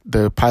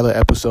 the pilot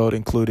episode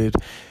included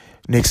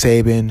Nick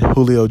Saban,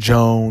 Julio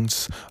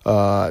Jones,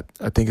 I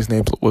think his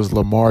name was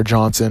Lamar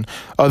Johnson,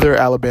 other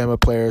Alabama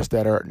players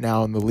that are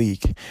now in the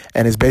league.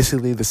 And it's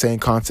basically the same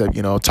concept,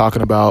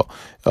 talking about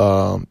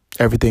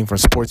everything from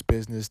sports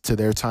business to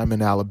their time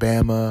in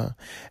Alabama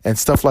and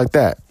stuff like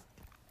that.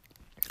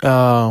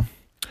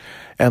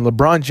 And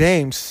LeBron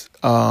James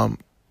caught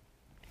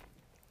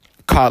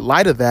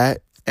light of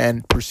that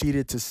and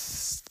proceeded to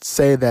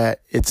say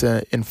that it's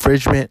an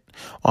infringement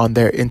on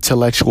their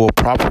intellectual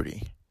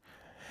property.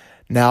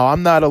 Now,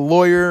 I'm not a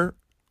lawyer,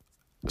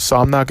 so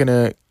I'm not going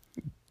to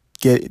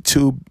get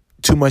too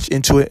much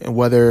into it and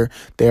whether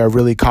they are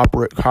really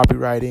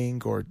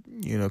copywriting or,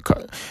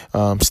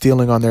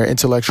 stealing on their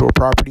intellectual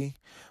property.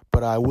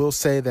 But I will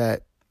say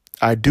that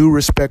I do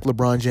respect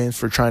LeBron James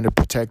for trying to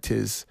protect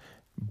his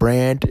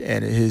brand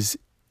and his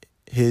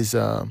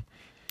how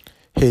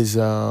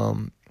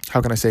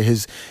can I say,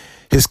 his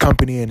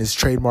company and his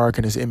trademark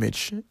and his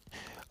image.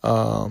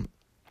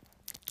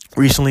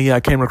 Recently,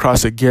 I came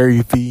across a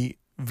Gary Vee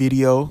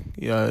video,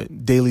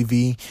 Daily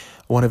V,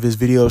 one of his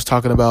videos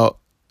talking about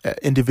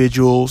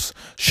individuals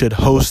should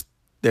host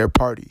their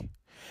party.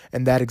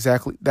 And that's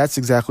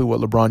exactly what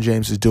LeBron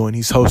James is doing.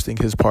 He's hosting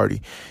his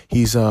party.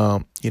 He's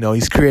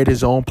he's created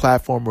his own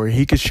platform where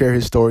he could share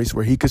his stories,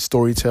 where he could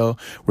storytell,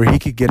 where he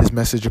could get his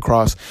message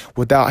across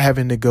without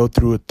having to go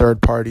through a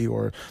third party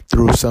or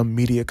through some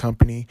media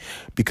company,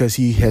 because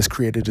he has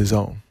created his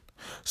own.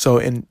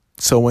 So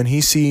when he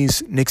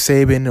sees Nick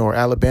Saban or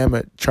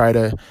Alabama try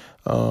to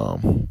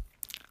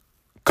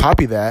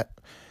copy that,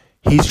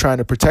 he's trying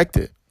to protect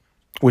it,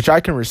 which I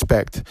can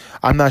respect.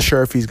 I'm not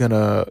sure if he's going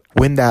to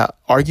win that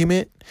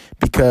argument,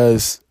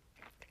 because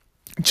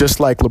just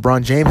like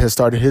LeBron James has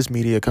started his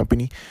media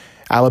company,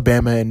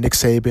 Alabama and Nick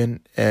Saban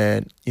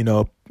and,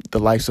 the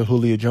likes of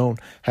Julio Jones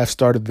have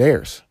started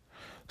theirs.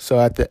 So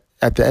at the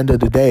end of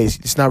the day,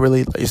 it's not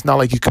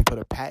like you can put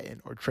a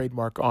patent or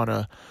trademark on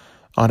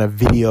a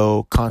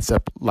video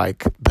concept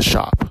like The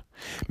Shop.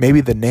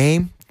 Maybe the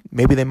name,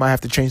 maybe they might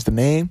have to change the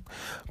name,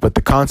 but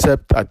the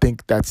concept, I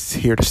think that's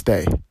here to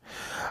stay.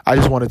 I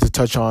just wanted to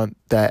touch on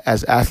that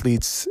as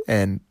athletes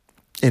and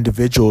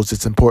individuals,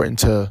 it's important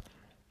to,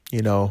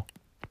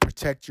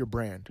 protect your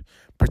brand,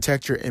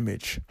 protect your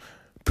image,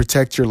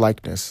 protect your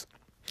likeness,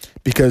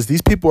 because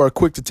these people are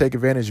quick to take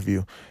advantage of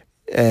you.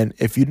 And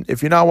if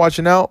you're not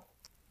watching out,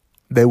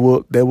 they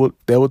will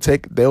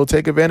take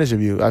advantage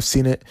of you. I've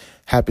seen it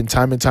happen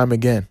time and time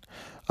again.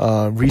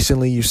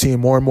 Recently, you've seen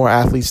more and more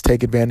athletes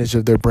take advantage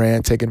of their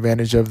brand, take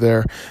advantage of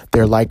their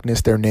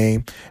likeness, their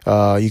name.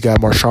 You got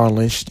Marshawn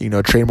Lynch,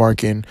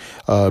 trademarking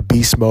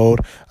beast mode.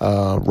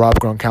 Rob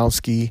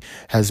Gronkowski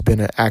has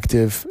been an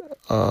active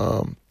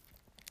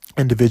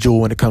individual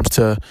when it comes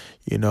to,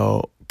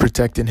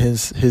 protecting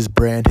his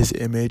brand, his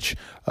image.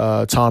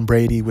 Tom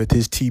Brady with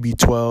his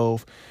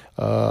TB12.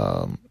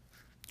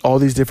 All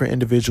these different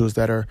individuals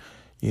that are,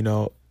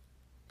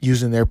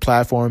 using their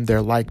platform,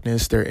 their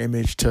likeness, their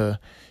image to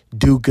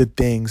do good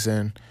things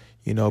and,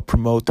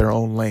 promote their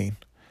own lane.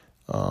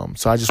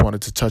 So I just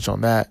wanted to touch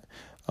on that.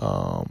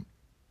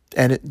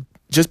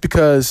 Just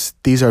because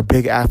these are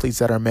big athletes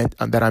that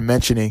I'm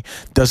mentioning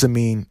doesn't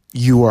mean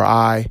you or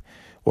I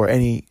or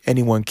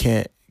anyone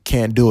can't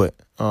do it.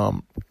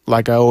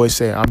 Like I always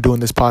say, I'm doing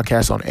this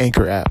podcast on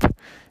Anchor app.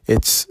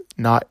 It's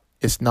not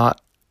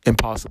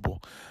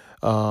impossible.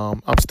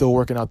 I'm still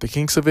working out the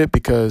kinks of it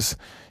because,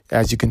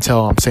 as you can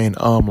tell, I'm saying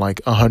like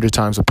 100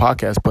 times a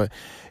podcast, but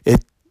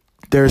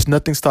there's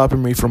nothing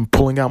stopping me from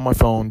pulling out my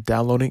phone,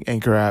 downloading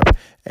Anchor app,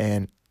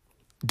 and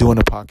doing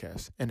a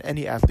podcast. And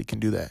any athlete can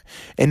do that.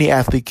 Any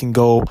athlete can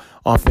go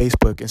on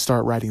Facebook and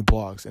start writing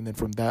blogs, and then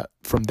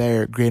from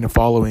there gain a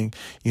following,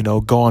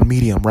 go on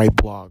Medium, write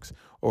blogs,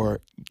 or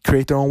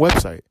create their own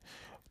website.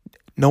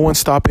 No one's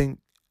stopping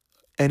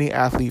any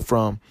athlete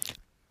from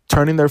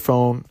turning their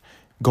phone,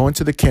 going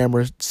to the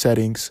camera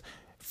settings,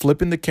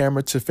 flipping the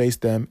camera to face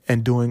them,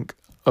 and doing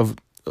a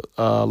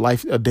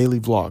daily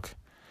vlog.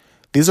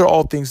 These are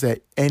all things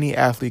that any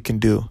athlete can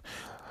do,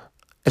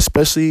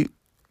 especially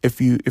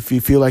if you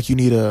feel like you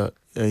need a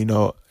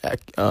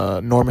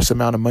enormous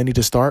amount of money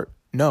to start.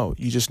 No,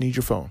 you just need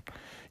your phone.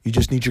 You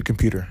just need your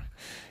computer.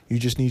 You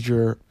just need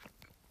your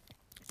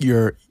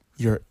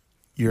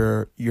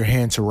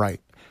hand to write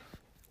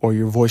or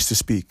your voice to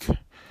speak.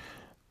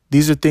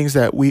 These are things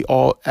that we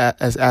all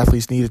as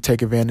athletes need to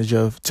take advantage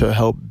of to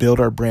help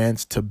build our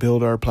brands, to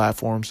build our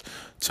platforms,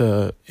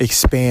 to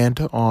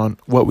expand on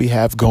what we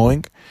have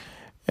going,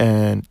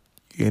 and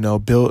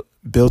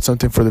build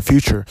something for the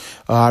future.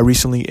 I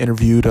recently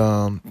interviewed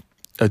a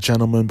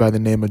gentleman by the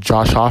name of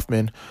Josh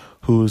Hoffman,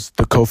 who's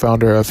the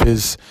co-founder of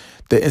the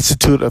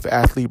Institute of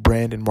Athlete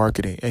Brand and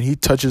Marketing, and he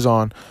touches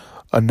on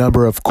a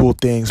number of cool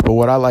things. But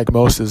what I like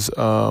most is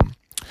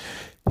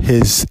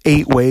his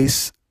 8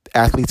 ways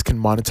athletes can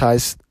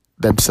monetize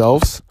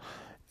themselves,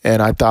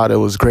 and I thought it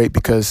was great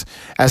because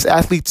as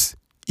athletes,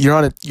 you're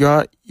on a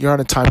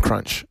time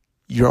crunch.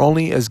 You're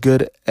only as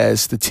good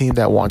as the team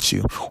that wants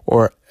you,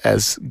 or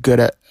as good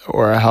at,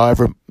 or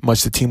however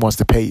much the team wants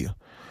to pay you.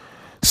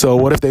 So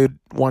what if they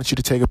want you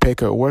to take a pay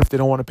cut? Or what if they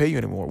don't want to pay you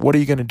anymore? What are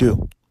you going to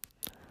do?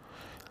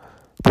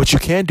 What you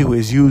can do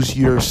is use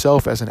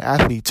yourself as an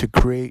athlete to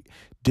create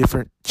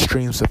different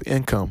streams of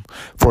income.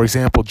 For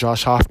example,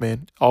 Josh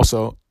Hoffman,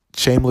 also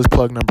shameless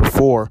plug number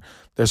 4,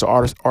 there's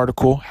an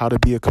article, How to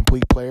Be a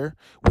Complete Player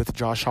with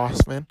Josh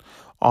Hoffman,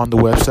 on the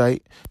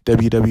website,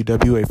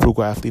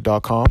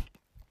 www.afrugalathlete.com.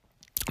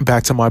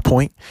 Back to my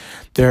point,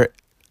 there are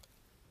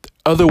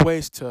other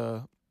ways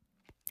to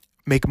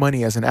make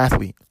money as an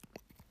athlete.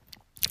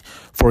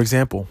 For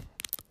example,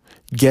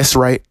 guest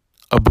write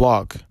a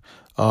blog.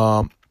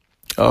 A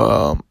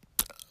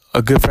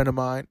good friend of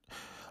mine,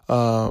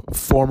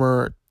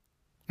 former,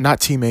 not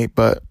teammate,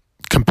 but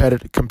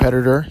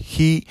competitor,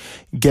 he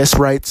guest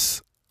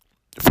writes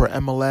for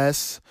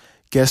MLS,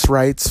 guest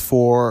writes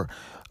for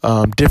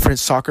different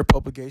soccer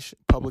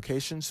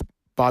publications.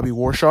 Bobby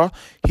Warshaw,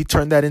 he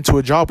turned that into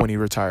a job when he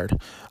retired.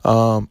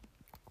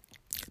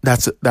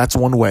 That's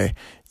one way,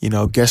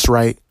 guest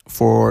write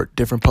for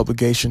different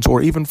publications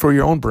or even for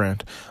your own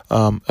brand.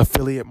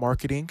 Affiliate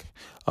marketing.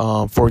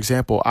 For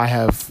example,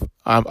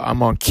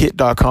 I'm on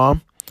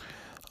kit.com.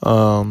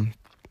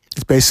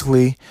 It's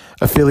basically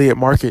affiliate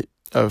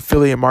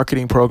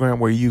marketing program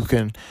where you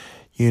can,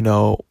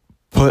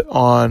 put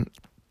on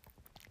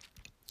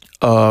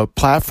a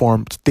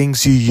platform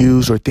things you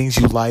use or things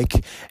you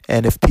like,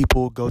 and if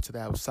people go to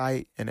that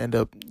site and end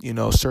up,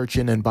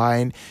 searching and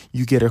buying,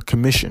 you get a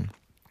commission.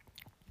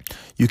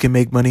 You can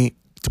make money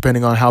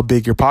depending on how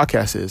big your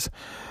podcast is.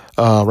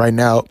 Right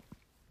now,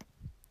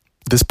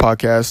 this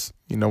podcast,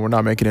 we're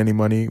not making any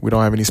money. We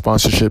don't have any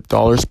sponsorship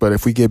dollars, but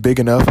if we get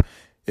big enough,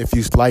 if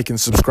you like and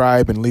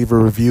subscribe and leave a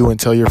review and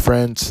tell your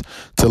friends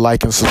to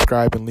like and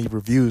subscribe and leave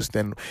reviews,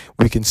 then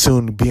we can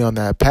soon be on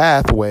that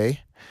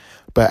pathway.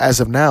 But as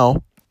of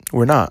now,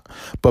 we're not.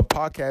 But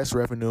podcast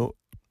revenue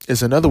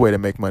is another way to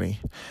make money.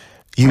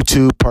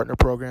 YouTube partner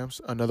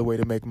programs, another way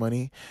to make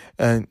money,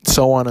 and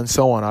so on and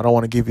so on. I don't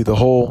want to give you the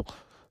whole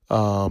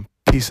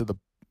piece of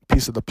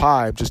the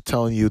pie. I'm just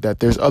telling you that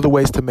there's other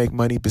ways to make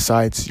money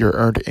besides your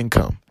earned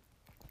income.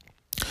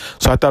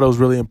 So I thought it was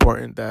really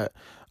important that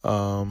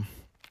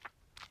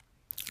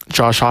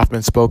Josh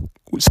Hoffman spoke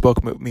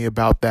with me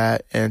about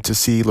that, and to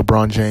see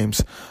LeBron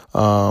James,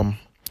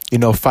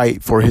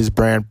 fight for his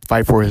brand,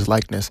 fight for his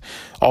likeness.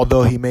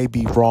 Although he may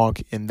be wrong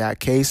in that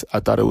case, I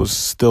thought it was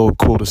still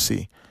cool to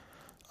see.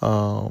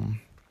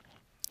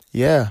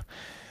 Yeah.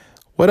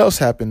 What else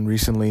happened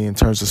recently in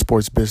terms of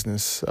sports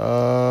business?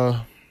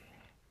 I'm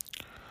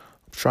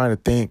trying to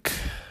think.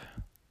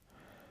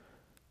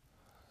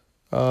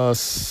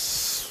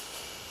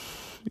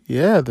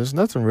 Yeah, there's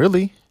nothing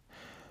really.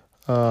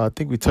 I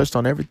think we touched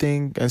on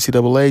everything.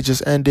 NCAA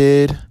just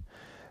ended.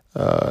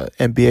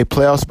 NBA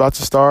playoffs about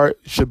to start.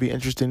 Should be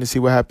interesting to see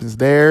what happens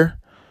there.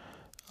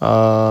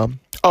 Whoa.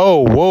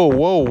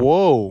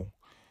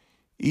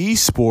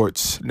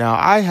 Esports. Now,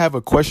 I have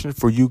a question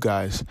for you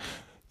guys.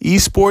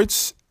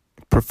 Esports,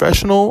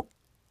 professional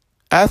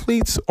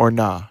athletes or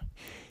nah?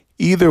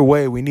 Either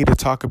way, we need to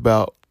talk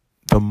about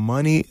the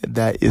money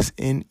that is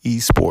in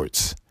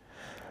esports.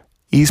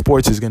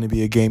 Esports is going to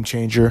be a game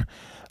changer.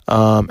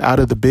 Out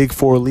of the big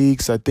four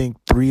leagues, I think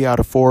 3 out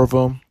of 4 of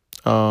them,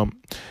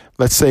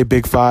 let's say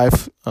big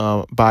five,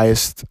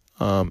 biased,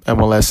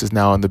 MLS is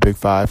now in the big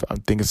five. I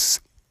think it's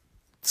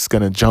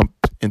going to jump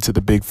into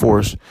the big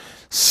fours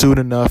soon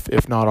enough,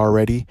 if not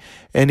already.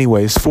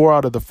 Anyways, 4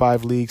 out of the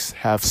 5 leagues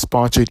have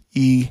sponsored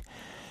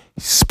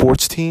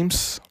sports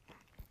teams,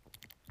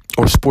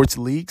 or sports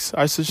leagues,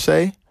 I should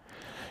say,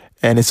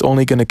 and it's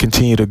only going to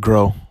continue to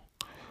grow.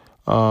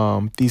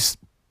 These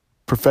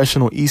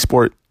professional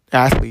esport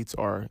athletes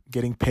are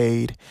getting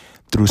paid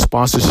through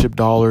sponsorship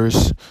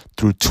dollars,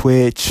 through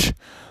Twitch,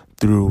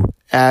 through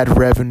ad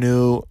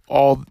revenue,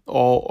 all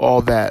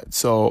that.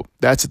 So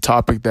that's a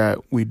topic that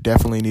we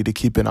definitely need to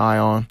keep an eye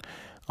on.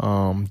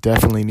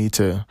 Definitely need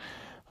to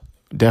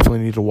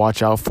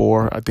watch out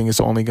for. I think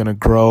it's only going to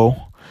grow.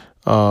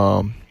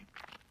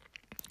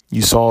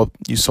 You saw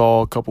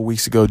a couple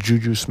weeks ago,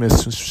 Juju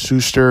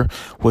Smith-Schuster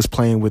was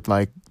playing with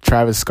like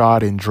Travis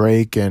Scott and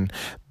Drake and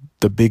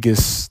the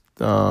biggest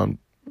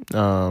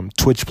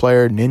Twitch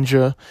player,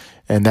 Ninja,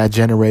 and that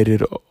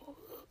generated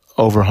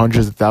over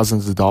hundreds of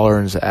thousands of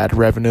dollars in ad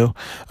revenue.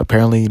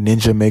 Apparently,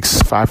 Ninja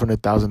makes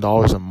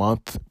 $500,000 a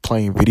month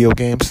playing video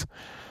games.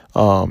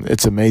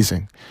 It's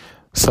amazing.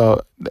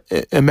 So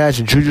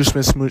imagine Juju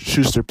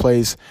Smith-Schuster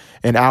plays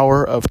an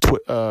hour of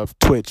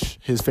Twitch,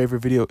 his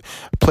favorite video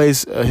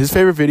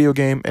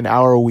game an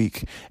hour a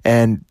week,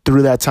 and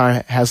through that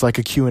time has like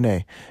a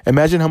Q&A.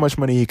 Imagine how much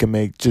money he can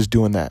make just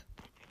doing that.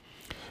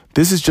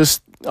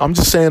 I'm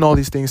just saying all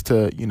these things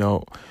to,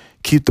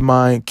 keep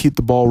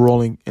the ball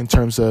rolling in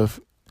terms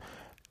of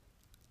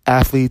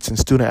athletes and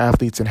student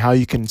athletes, and how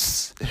you can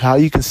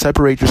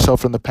separate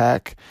yourself from the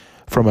pack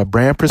from a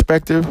brand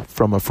perspective,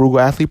 from a frugal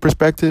athlete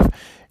perspective,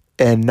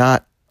 and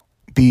not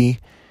be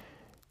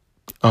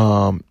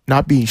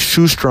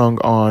shoestrung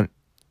on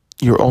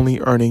you're only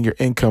earning your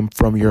income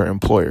from your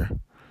employer.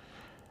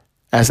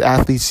 As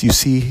athletes, you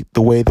see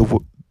the way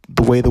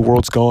the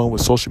world's going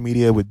with social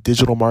media, with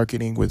digital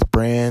marketing, with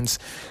brands,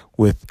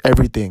 with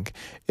everything.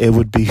 It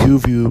would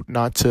behoove you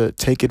not to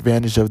take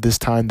advantage of this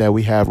time that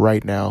we have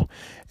right now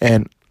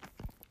and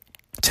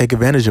take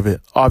advantage of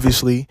it.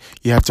 Obviously,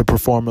 you have to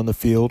perform on the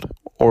field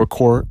or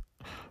court,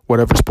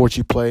 whatever sport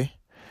you play.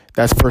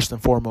 That's first and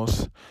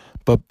foremost.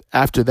 But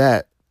after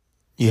that,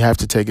 you have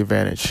to take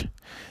advantage.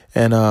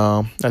 And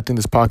I think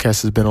this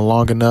podcast has been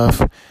long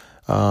enough.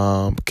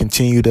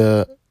 Continue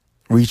to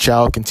reach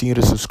out. Continue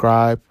to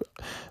subscribe.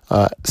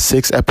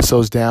 6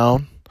 episodes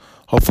down.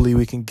 Hopefully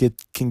we can get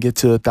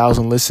to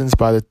 1,000 listens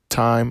by the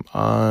time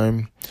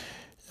I'm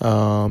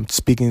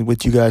speaking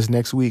with you guys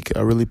next week.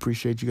 I really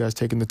appreciate you guys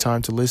taking the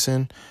time to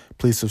listen.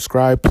 Please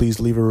subscribe.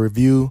 Please leave a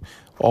review.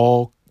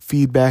 All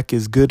feedback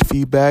is good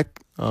feedback.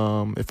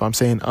 If I'm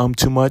saying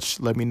too much,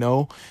 let me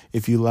know.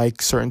 If you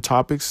like certain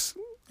topics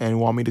and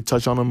want me to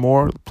touch on them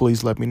more,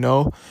 please let me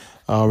know.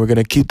 We're going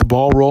to keep the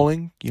ball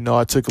rolling.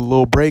 I took a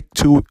little break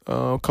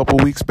a couple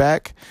weeks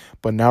back,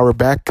 but now we're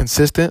back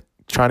consistent,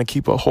 trying to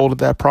keep a hold of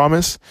that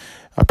promise.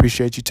 I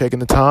appreciate you taking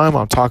the time.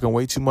 I'm talking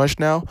way too much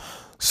now.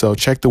 So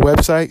check the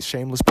website,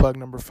 shameless plug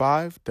number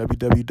 5,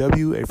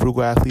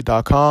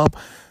 www.afrugalathlete.com.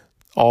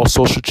 All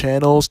social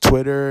channels,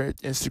 Twitter,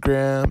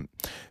 Instagram,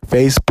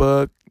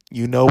 Facebook,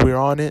 we're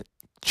on it.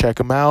 Check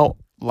them out.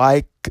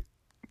 Like,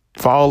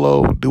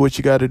 follow, do what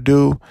you got to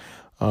do.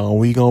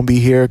 We going to be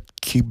here.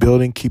 Keep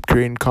building, keep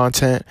creating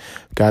content.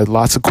 Got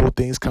lots of cool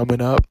things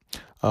coming up.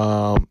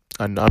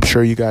 And I'm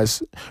sure you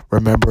guys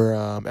remember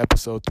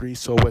episode 3,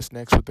 So What's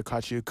Next with the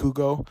Kachi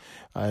Akugo.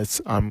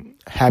 I'm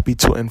happy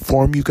to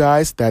inform you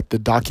guys that the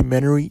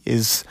documentary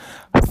is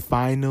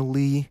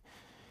finally...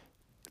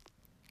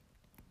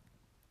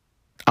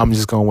 I'm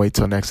just going to wait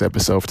till next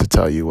episode to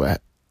tell you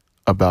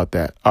about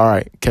that. All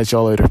right. Catch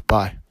y'all later.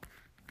 Bye.